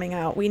more coming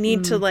out. We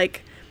need to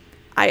like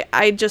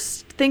I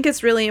just think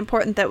it's really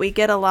important that we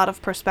get a lot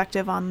of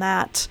perspective on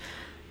that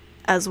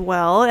as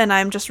well. And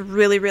I'm just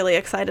really, really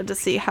excited to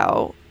see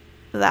how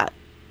that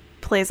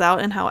plays out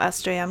and how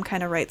SJM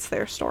kind of writes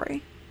their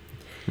story.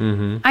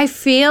 I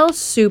feel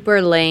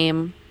super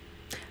lame,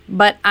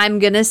 but I'm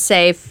going to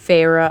say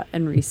Feyre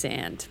and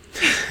Rhysand.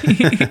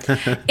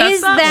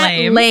 Is not that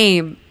lame.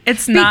 lame?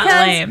 It's not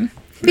Because lame.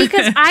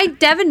 because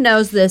Devin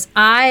knows this.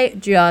 I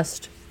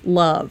just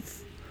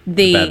love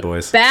the bad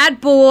boys.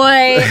 Bad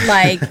boy,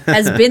 like,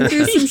 has been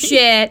through some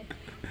shit.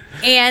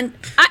 And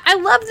I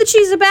love that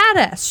she's a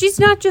badass. She's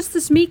not just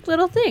this meek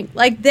little thing.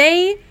 Like,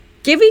 they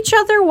give each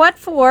other what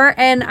for,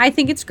 and I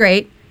think it's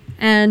great.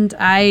 And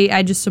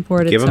I just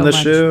support it. Give them the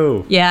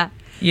shoe. Yeah.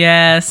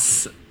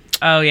 Yes.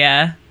 Oh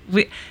yeah.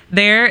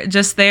 Their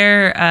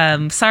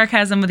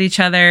sarcasm with each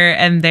other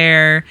and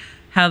their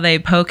how they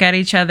poke at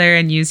each other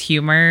and use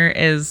humor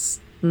is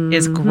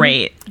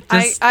great.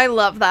 I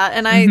love that,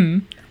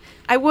 and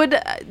I would,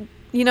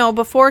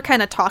 before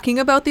kind of talking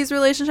about these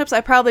relationships,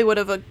 I probably would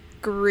have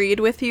agreed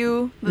with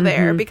you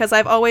there because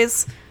I've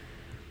always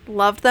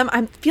loved them.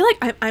 I feel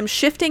like I'm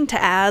shifting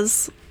to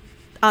Az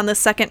on the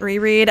second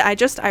reread. I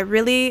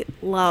really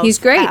love He's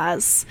great.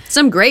 Az.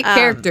 Some great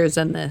characters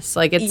in this.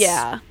 Like, it's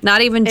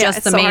not even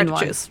just the so main hard to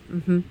one. choose.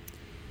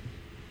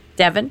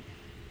 Devin?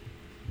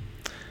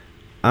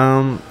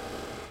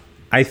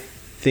 I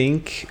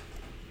think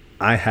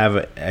I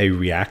have a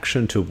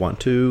reaction to want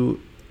to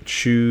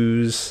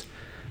choose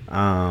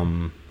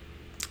Feyre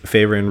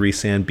and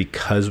Rhysand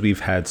because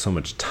we've had so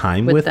much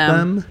time with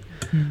them.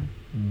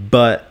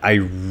 But I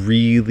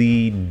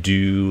really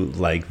do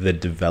like the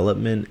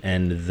development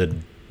and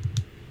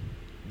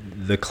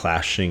the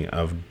clashing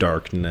of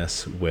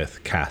darkness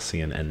with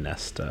Cassian and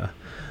Nesta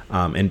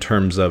in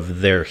terms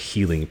of their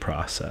healing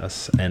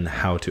process and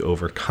how to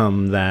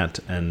overcome that,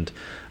 and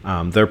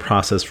their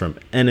process from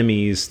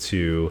enemies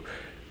to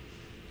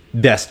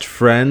best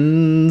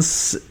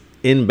friends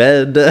in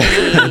bed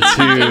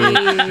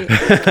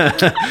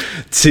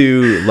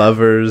to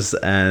lovers,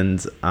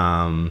 and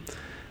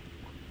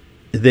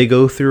they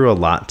go through a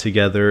lot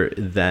together,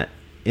 that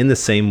in the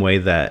same way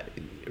that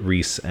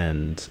Rhys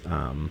and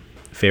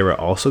Feyre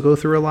also go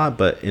through a lot,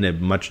 but in a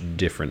much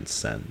different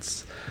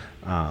sense.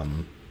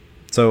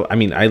 So, I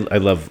mean, I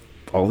love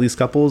all these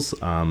couples.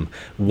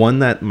 One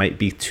that might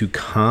be to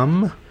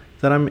come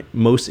that I'm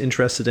most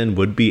interested in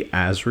would be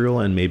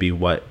Azriel, and maybe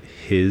what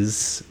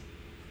his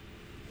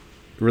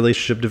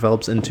relationship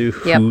develops into,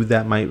 who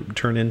that might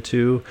turn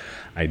into.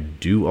 I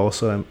do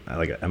also,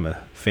 I'm a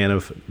fan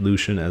of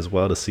Lucian as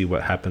well, to see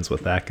what happens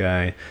with that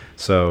guy.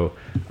 So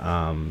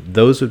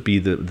those would be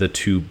the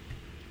two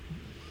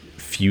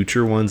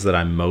future ones that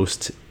I'm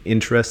most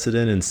interested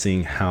in and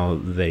seeing how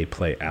they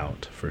play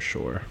out, for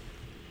sure.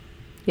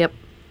 Yep.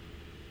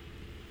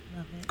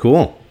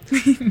 Cool.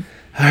 All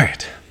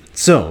right.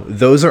 So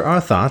those are our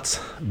thoughts,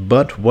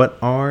 but what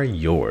are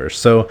yours?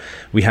 So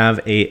we have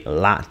a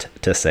lot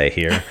to say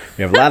here.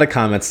 We have a lot of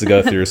comments to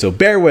go through, so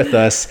bear with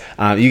us.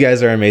 You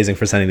guys are amazing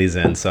for sending these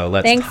in, so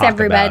let's Thanks, talk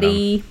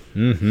everybody.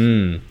 about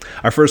them.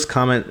 Our first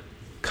comment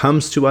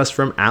comes to us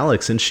from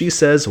Alex, and she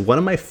says, one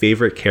of my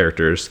favorite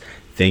characters.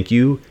 Thank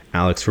you,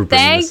 Alex, for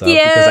bringing this up,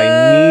 because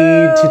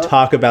I need to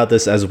talk about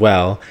this as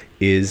well,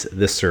 is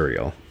the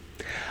Suriel.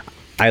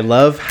 I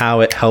love how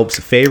it helps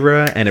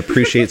Feyre and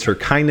appreciates her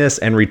kindness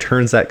and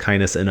returns that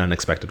kindness in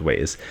unexpected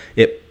ways.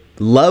 It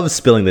loves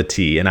spilling the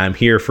tea, and I'm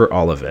here for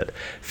all of it.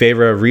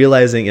 Feyre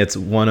realizing it's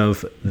one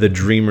of the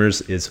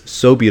dreamers is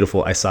so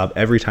beautiful. I sob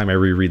every time I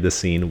reread the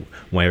scene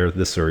where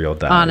the Suriel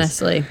dies.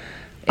 Honestly,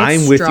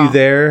 I'm with you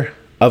there.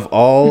 Of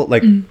all,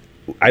 like,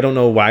 I don't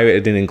know why I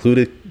didn't include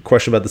a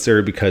question about the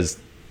Suriel, because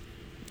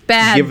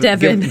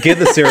Devin. Give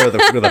the Suriel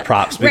the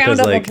props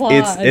because like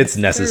it's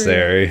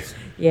necessary.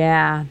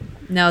 Yeah.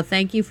 No,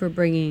 thank you for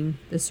bringing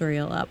the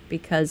Suriel up,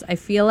 because I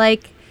feel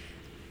like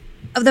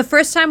the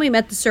first time we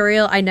met the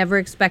Suriel, I never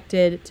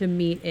expected to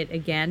meet it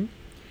again.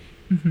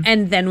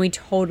 And then we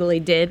totally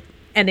did.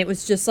 And it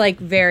was just like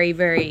very,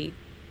 very...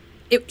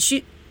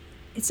 It's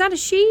not a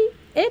she,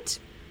 it?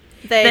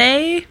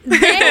 They.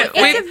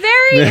 It's a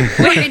very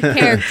important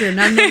character,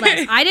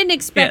 nonetheless. I didn't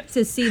expect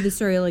to see the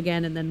Suriel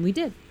again, and then we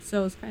did.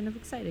 So it was kind of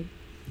exciting.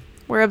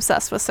 We're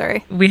obsessed with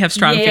Suri. We have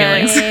strong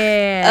feelings.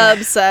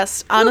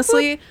 Obsessed.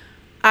 Honestly...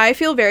 I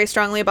feel very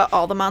strongly about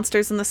all the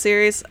monsters in the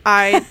series.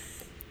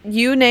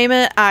 You name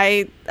it,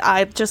 I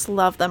just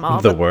love them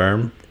all. The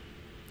worm?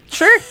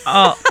 Sure.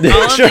 All of the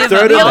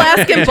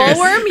Alaskan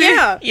bullworm?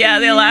 Yeah. Yeah,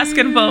 the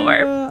Alaskan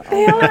bullworm.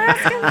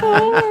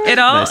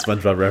 Nice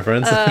SpongeBob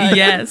reference.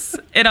 Yes.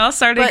 It all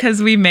started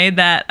because we made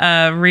that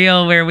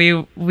reel where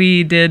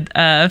we did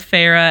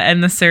Feyre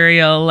and the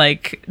Suriel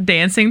like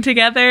dancing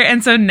together.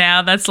 And so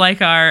now that's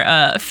like our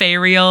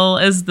Feyriel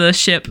is the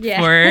ship for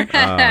Feyre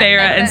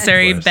and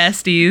Suri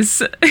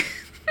besties.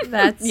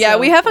 That's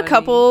we have a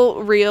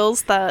couple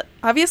reels that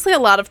obviously a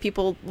lot of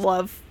people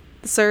love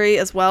Suri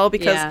as well,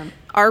 because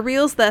our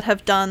reels that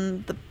have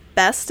done the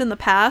best in the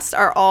past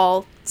are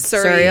all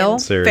Suri and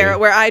Feyre,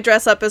 where I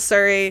dress up as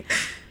Suri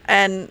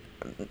and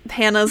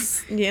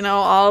Hannah's,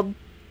 all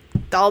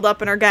dolled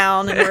up in her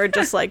gown, and we're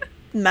just like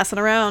messing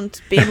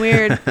around, being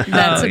weird.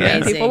 That's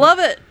amazing. People love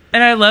it.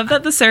 And I love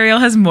that the Suriel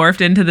has morphed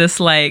into this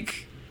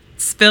like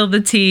spill the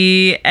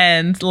tea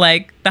and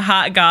like the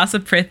hot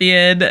gossip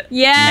Prithiad.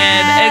 Yes.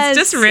 And it's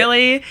just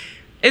really,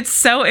 it's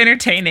so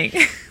entertaining.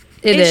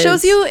 It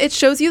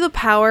shows you the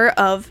power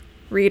of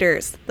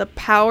readers, the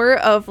power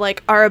of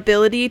like our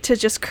ability to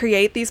just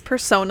create these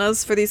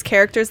personas for these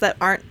characters that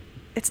aren't,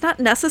 it's not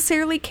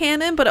necessarily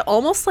canon, but it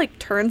almost like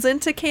turns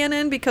into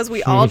canon because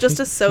we all just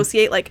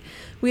associate, like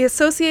we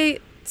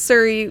associate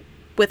Suri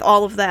with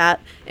all of that,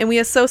 and we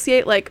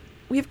associate, like,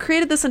 we've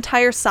created this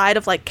entire side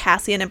of like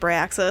Cassian and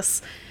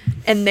Bryaxis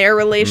and their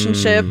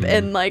relationship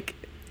and like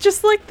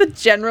just like the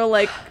general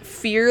like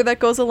fear that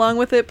goes along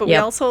with it, but we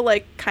also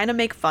like kind of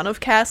make fun of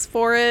Cass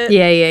for it.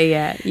 Yeah,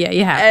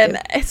 you have and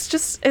to. it's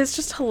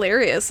just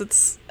hilarious.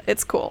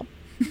 It's cool.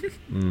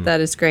 That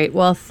is great.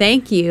 Well,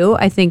 thank you.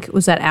 I think,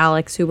 was that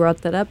Alex who brought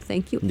that up?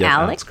 Thank you,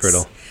 Alex.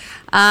 Criddle.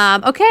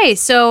 Okay,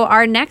 so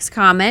our next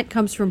comment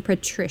comes from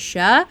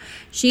Patricia.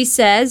 She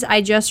says,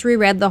 I just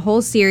reread the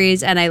whole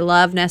series and I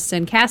love Nesta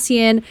and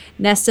Cassian.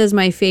 Nesta's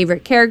my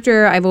favorite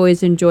character. I've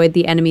always enjoyed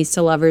the enemies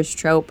to lovers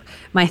trope.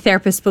 My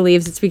therapist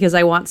believes it's because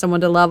I want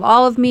someone to love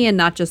all of me and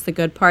not just the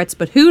good parts,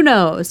 but who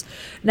knows?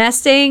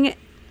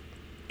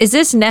 Is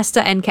this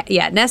Nesta and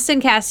Nesta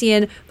and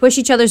Cassian push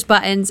each other's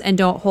buttons and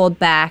don't hold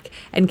back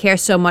and care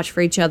so much for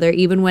each other.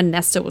 Even when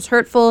Nesta was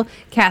hurtful,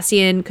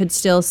 Cassian could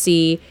still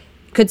see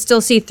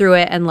through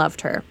it and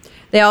loved her.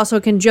 They also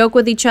can joke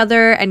with each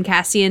other, and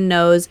Cassian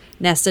knows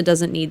Nesta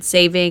doesn't need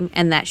saving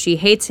and that she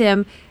hates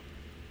him.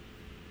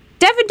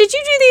 Devin, did you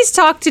do these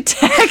talk to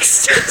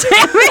text?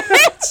 Damn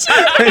it!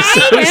 I'm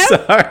so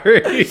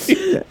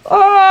sorry.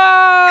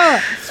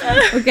 Oh!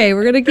 Okay,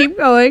 we're gonna keep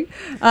going.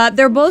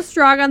 They're both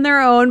strong on their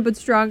own, but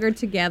stronger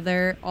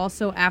together.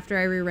 Also, after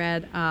I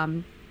reread,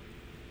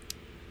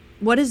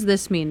 what does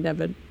this mean,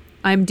 Devin?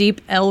 I'm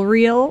deep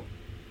Elreal.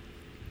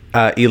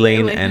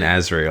 Elaine and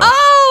Azrael.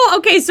 Oh,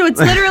 okay. So it's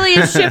literally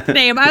a ship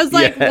name. I was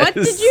like, Yes. what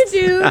did you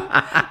do?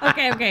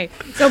 Okay.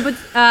 So, but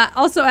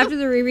also after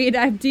the reread,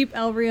 I'm deep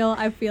Elreal.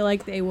 I feel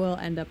like they will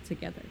end up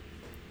together.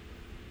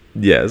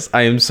 Yes,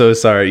 I am so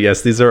sorry.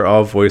 Yes, these are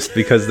all voiced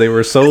because they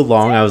were so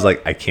long. I was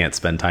like, I can't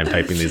spend time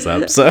typing these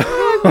up. So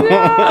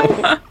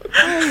I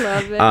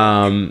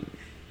love it.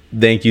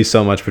 Thank you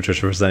so much,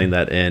 Patricia, for sending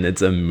that in.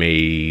 It's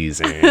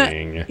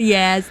amazing.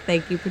 Yes,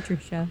 thank you,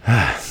 Patricia.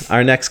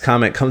 Our next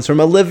comment comes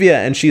from Olivia,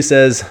 and she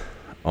says,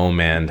 oh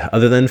man,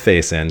 other than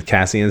Faison,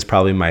 Cassian's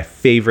probably my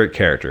favorite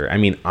character. I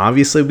mean,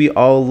 obviously we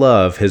all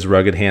love his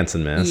rugged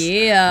handsomeness.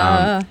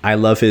 Yeah. I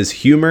love his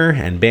humor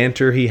and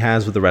banter he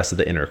has with the rest of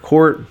the inner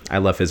court. I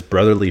love his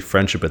brotherly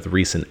friendship with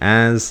Rhys and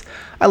Az.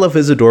 I love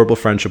his adorable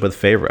friendship with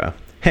Feyre.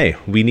 Hey,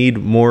 we need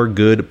more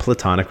good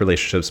platonic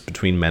relationships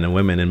between men and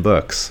women in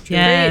books.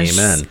 Yes.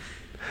 Amen.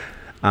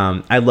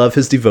 I love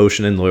his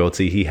devotion and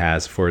loyalty he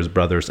has for his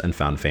brothers and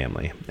found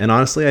family. And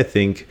honestly, I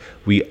think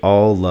we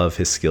all love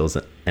his skills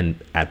and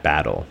at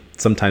battle.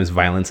 Sometimes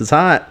violence is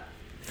hot.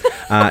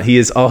 He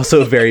is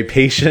also very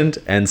patient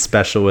and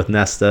special with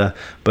Nesta,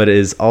 but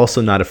is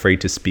also not afraid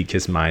to speak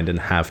his mind and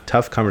have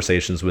tough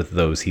conversations with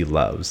those he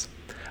loves.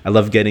 I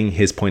love getting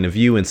his point of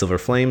view in Silver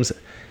Flames.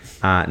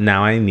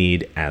 Now I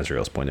need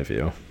Azrael's point of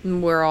view.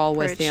 We're all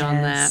with you on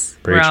that.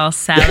 We're all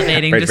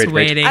salivating, just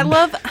waiting. I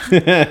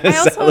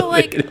also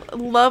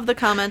love the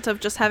comment of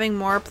just having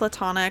more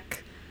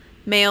platonic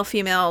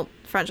male-female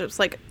friendships.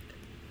 Like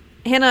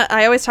Hannah,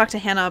 I always talk to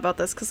Hannah about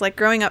this because like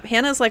growing up,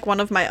 Hannah's like one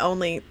of my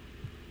only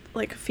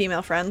like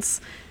female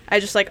friends.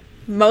 I just like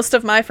most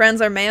of my friends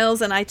are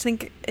males, and I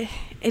think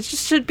it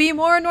just should be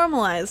more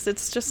normalized.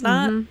 It's just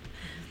not.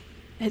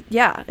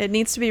 It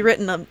needs to be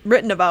written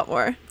about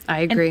more.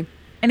 I agree.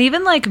 And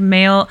even like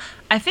male,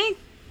 I think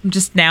I'm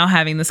just now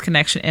having this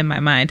connection in my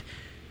mind.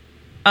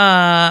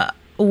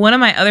 One of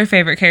my other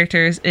favorite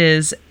characters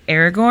is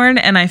Aragorn,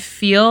 and I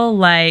feel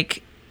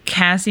like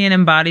Cassian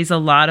embodies a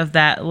lot of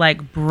that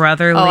like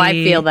brotherly. Oh, I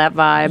feel that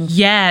vibe.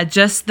 Yeah,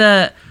 just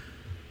the,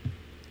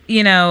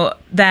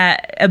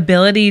 that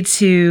ability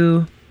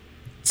to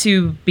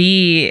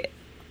be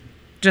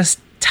just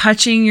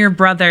touching your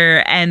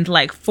brother and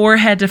like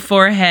forehead to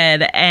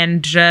forehead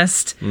and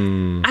just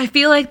I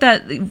feel like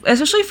that,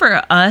 especially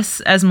for us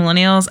as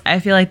millennials, I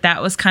feel like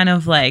that was kind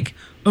of like,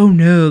 oh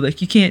no,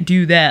 like you can't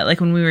do that, like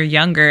when we were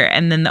younger,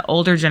 and then the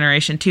older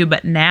generation too.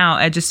 But now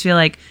I just feel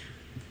like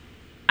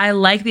I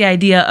like the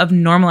idea of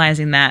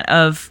normalizing that,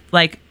 of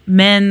like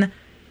men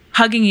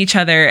hugging each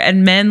other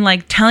and men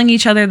like telling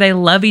each other they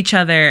love each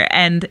other,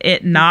 and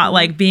it not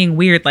like being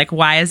weird. Like,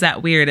 why is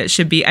that weird? It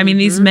should be. I mean,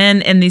 these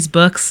men in these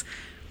books,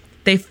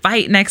 they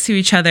fight next to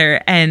each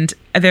other and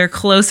they're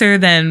closer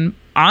than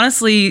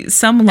honestly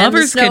some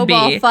lovers could be.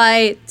 Snowball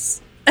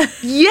fights.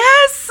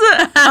 Yes.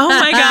 Oh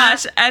my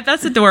gosh.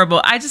 That's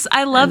adorable.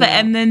 I love it.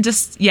 And then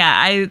just,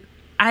 I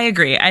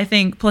agree. I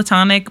think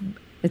platonic,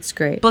 it's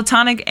great.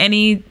 Platonic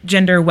any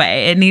gender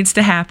way. It needs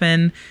to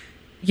happen.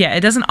 Yeah,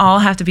 it doesn't all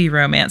have to be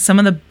romance. Some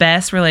of the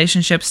best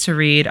relationships to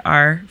read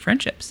are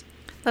friendships.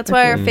 That's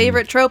why our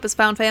favorite trope is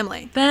found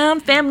family.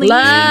 Found family.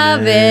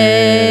 Love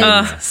it.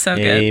 Oh, so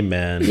good.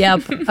 Amen.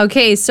 Yep.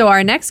 Okay, so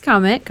our next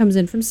comment comes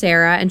in from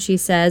Sarah, and she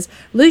says,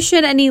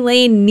 Lucian and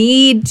Elaine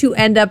need to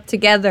end up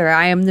together.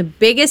 I am the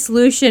biggest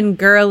Lucian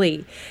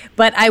girly,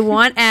 but I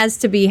want Az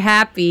to be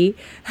happy.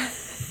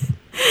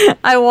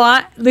 I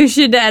want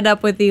Lucian to end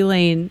up with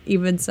Elaine,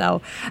 even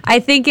so. I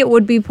think it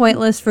would be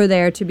pointless for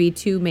there to be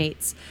two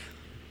mates.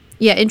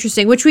 Yeah,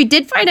 interesting. Which we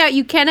did find out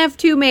you can have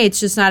two mates,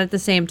 just not at the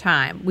same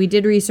time. We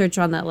did research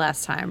on that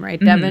last time, right,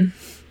 Devin?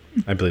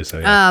 I believe so,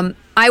 yeah.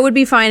 I would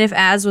be fine if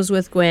Az was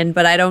with Gwyn,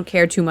 but I don't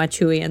care too much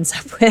who he ends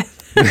up with.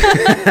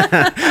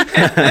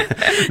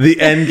 The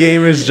end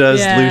game is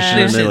just Lucian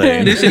and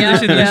Elaine. Lucian.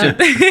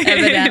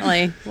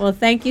 Evidently. Well,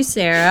 thank you,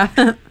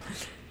 Sarah.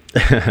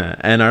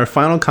 And our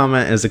final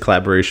comment is a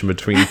collaboration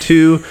between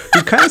two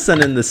who kind of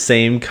sent in the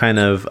same kind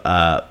of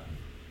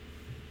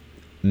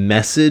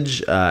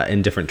message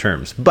in different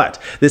terms.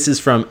 But this is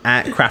from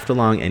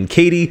 @CraftAlong and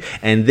Katie,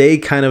 and they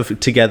kind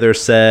of together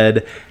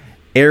said,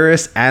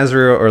 Eris,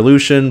 Azrael, or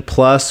Lucian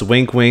plus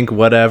wink, wink,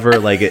 whatever.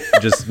 Like, it,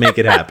 just make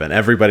it happen.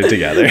 Everybody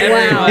together.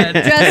 Wow.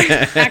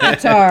 Just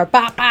ACOTAR.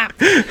 Bop, bop.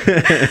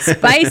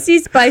 Spicy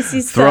stuff.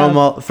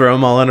 Throw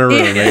them all in a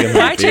room. Make 'em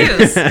Why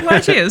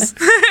happy. choose?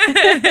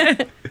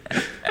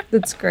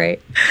 That's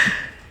great.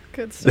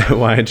 Good stuff.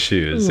 Why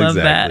choose? Love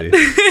exactly.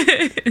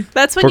 that.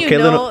 That's when you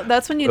know.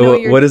 That's when you know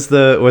you're. What's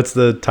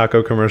the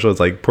taco commercial? It's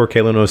like por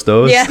qué los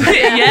dos? Yeah.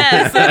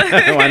 Yes.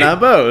 Why not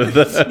both?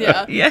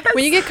 Yeah. Yes.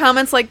 When you get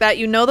comments like that,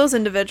 you know those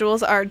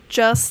individuals are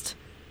just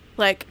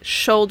like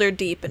shoulder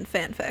deep in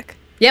fanfic.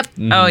 Yep.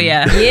 Oh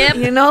yeah. Yep.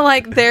 You know,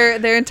 like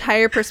their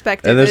entire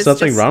perspective. And there's is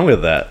something just, wrong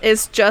with that.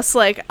 Is just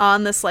like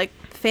on this like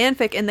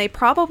fanfic, and they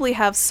probably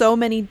have so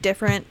many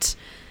different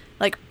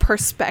like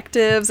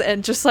perspectives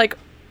and just like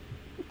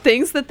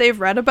things that they've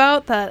read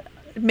about that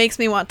it makes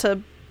me want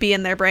to be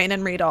in their brain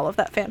and read all of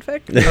that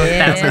fanfic.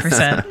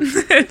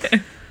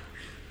 1,000%.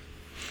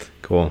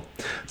 Cool.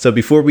 So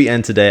before we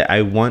end today,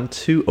 I want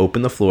to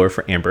open the floor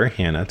for Amber and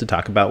Hannah to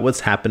talk about what's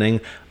happening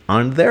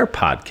on their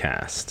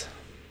podcast.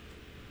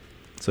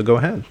 So go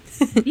ahead.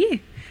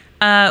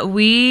 I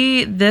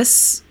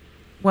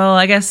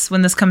guess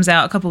when this comes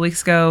out a couple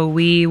weeks ago,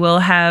 we will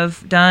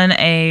have done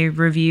a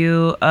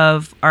review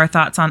of our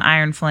thoughts on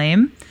Iron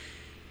Flame.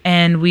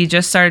 And we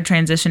just started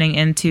transitioning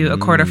into A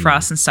Court of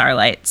Frost and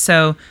Starlight.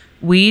 So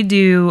we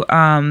do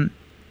kind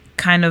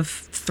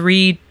of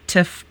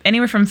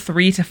anywhere from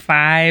 3 to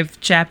 5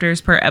 chapters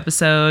per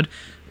episode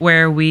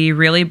where we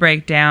really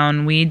break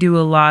down. We do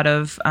a lot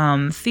of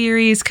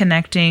theories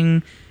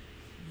connecting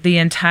the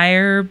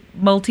entire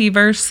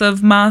multiverse of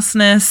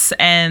Mossness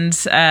and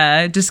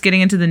just getting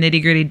into the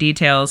nitty-gritty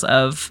details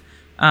of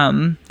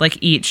like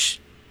each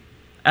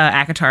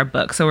ACOTAR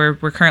book. So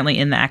we're currently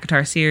in the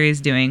ACOTAR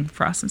series doing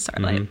Frost and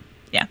Starlight.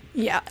 Yeah.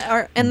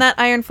 And that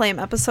Iron Flame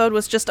episode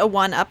was just a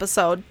one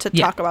episode to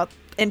talk about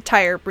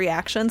entire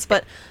reactions,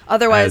 but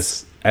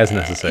otherwise as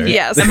necessary.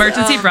 Yes.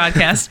 Emergency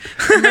broadcast.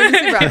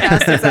 Emergency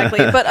broadcast,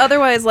 exactly. But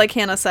otherwise, like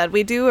Hannah said,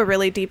 we do a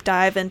really deep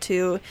dive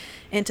into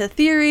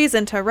theories,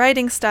 into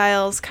writing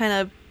styles, kind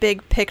of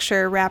big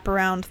picture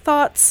wraparound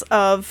thoughts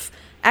of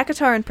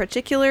ACOTAR in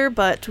particular,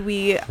 but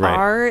we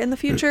are in the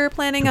future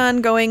planning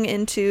on going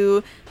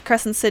into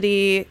Crescent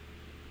City,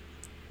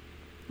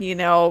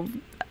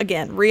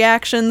 again,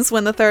 reactions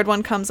when the third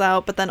one comes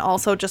out, but then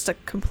also just a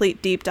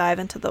complete deep dive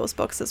into those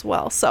books as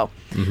well. So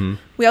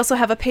we also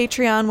have a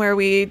Patreon where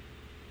we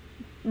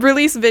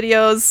release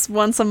videos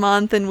once a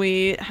month, and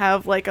we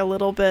have like a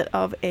little bit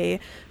of a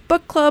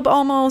book club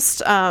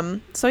almost.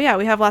 So yeah,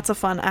 we have lots of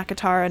fun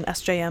ACOTAR and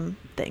SJM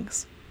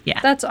things. Yeah.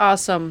 That's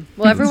awesome.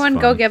 Well, everyone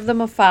go give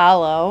them a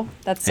follow.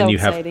 That's so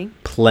exciting.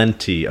 Have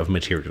plenty of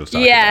materials to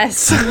talk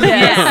yes. about.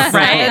 Yes.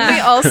 Right. And we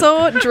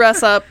also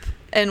dress up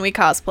and we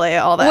cosplay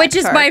all that. Which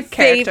is my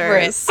favorite.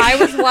 Characters. I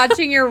was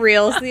watching your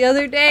reels the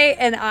other day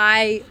and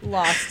I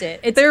lost it.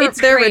 It's they're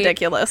great.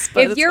 ridiculous.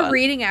 But if you're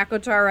reading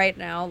ACOTAR right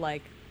now,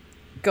 like,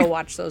 go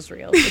watch those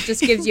reels. It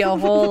just gives you a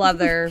whole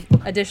other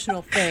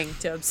additional thing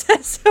to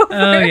obsess over.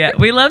 Oh yeah,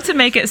 we love to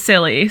make it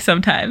silly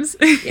sometimes.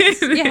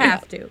 Yes, you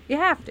have to.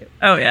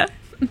 Oh yeah.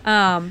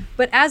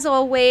 But as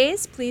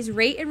always, please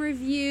rate and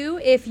review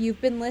if you've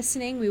been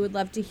listening. We would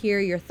love to hear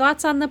your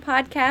thoughts on the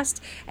podcast.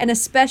 And a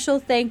special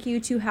thank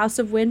you to House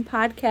of Wind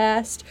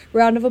Podcast.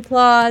 Round of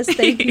applause.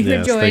 Thank you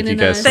for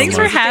joining us. Thanks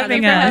for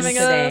having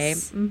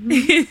us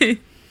today.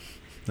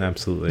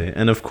 Absolutely.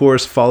 And of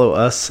course, follow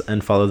us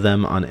and follow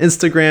them on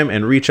Instagram,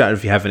 and reach out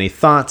if you have any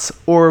thoughts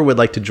or would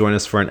like to join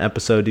us for an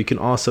episode. You can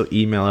also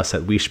email us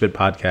at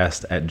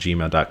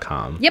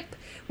weshipitpodcast@gmail.com. Yep.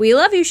 We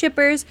love you,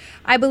 shippers.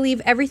 I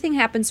believe everything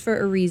happens for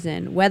a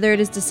reason. Whether it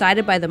is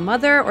decided by the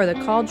mother or the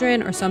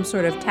cauldron or some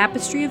sort of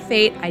tapestry of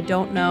fate, I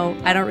don't know.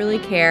 I don't really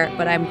care,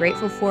 but I'm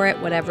grateful for it,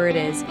 whatever it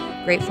is.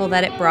 Grateful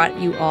that it brought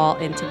you all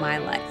into my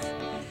life.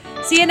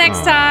 See you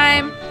next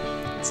time.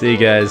 See you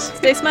guys.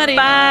 Stay smutty.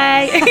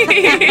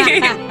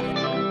 Bye.